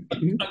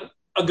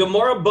 a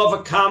Gemara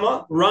Bava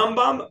Kama,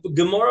 Rambam,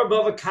 Gemara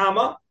Bava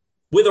Kama,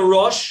 with a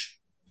Rosh,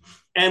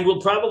 and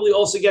we'll probably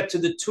also get to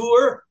the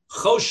tour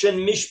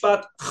Choshen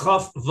Mishpat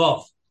Chaf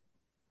Vav.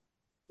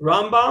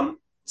 Rambam,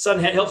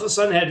 Hilchos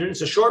Sanhedrin.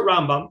 It's a short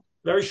Rambam,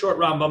 very short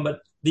Rambam,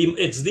 but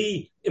it's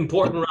the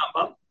important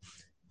Rambam.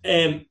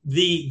 And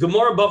the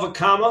Gemara Bava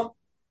Kama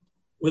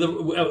with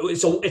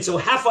it's a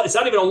half. It's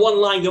not even a one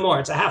line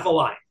Gemara. It's a half a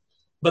line,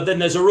 but then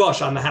there's a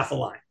Rosh on the half a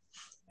line,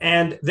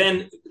 and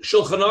then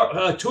tour Choshen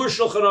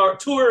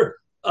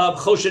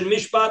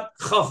Mishpat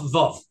Chaf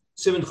Vav.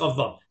 Siman Chaf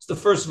Vav. It's the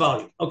first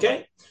volume.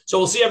 Okay, so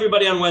we'll see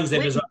everybody on Wednesday.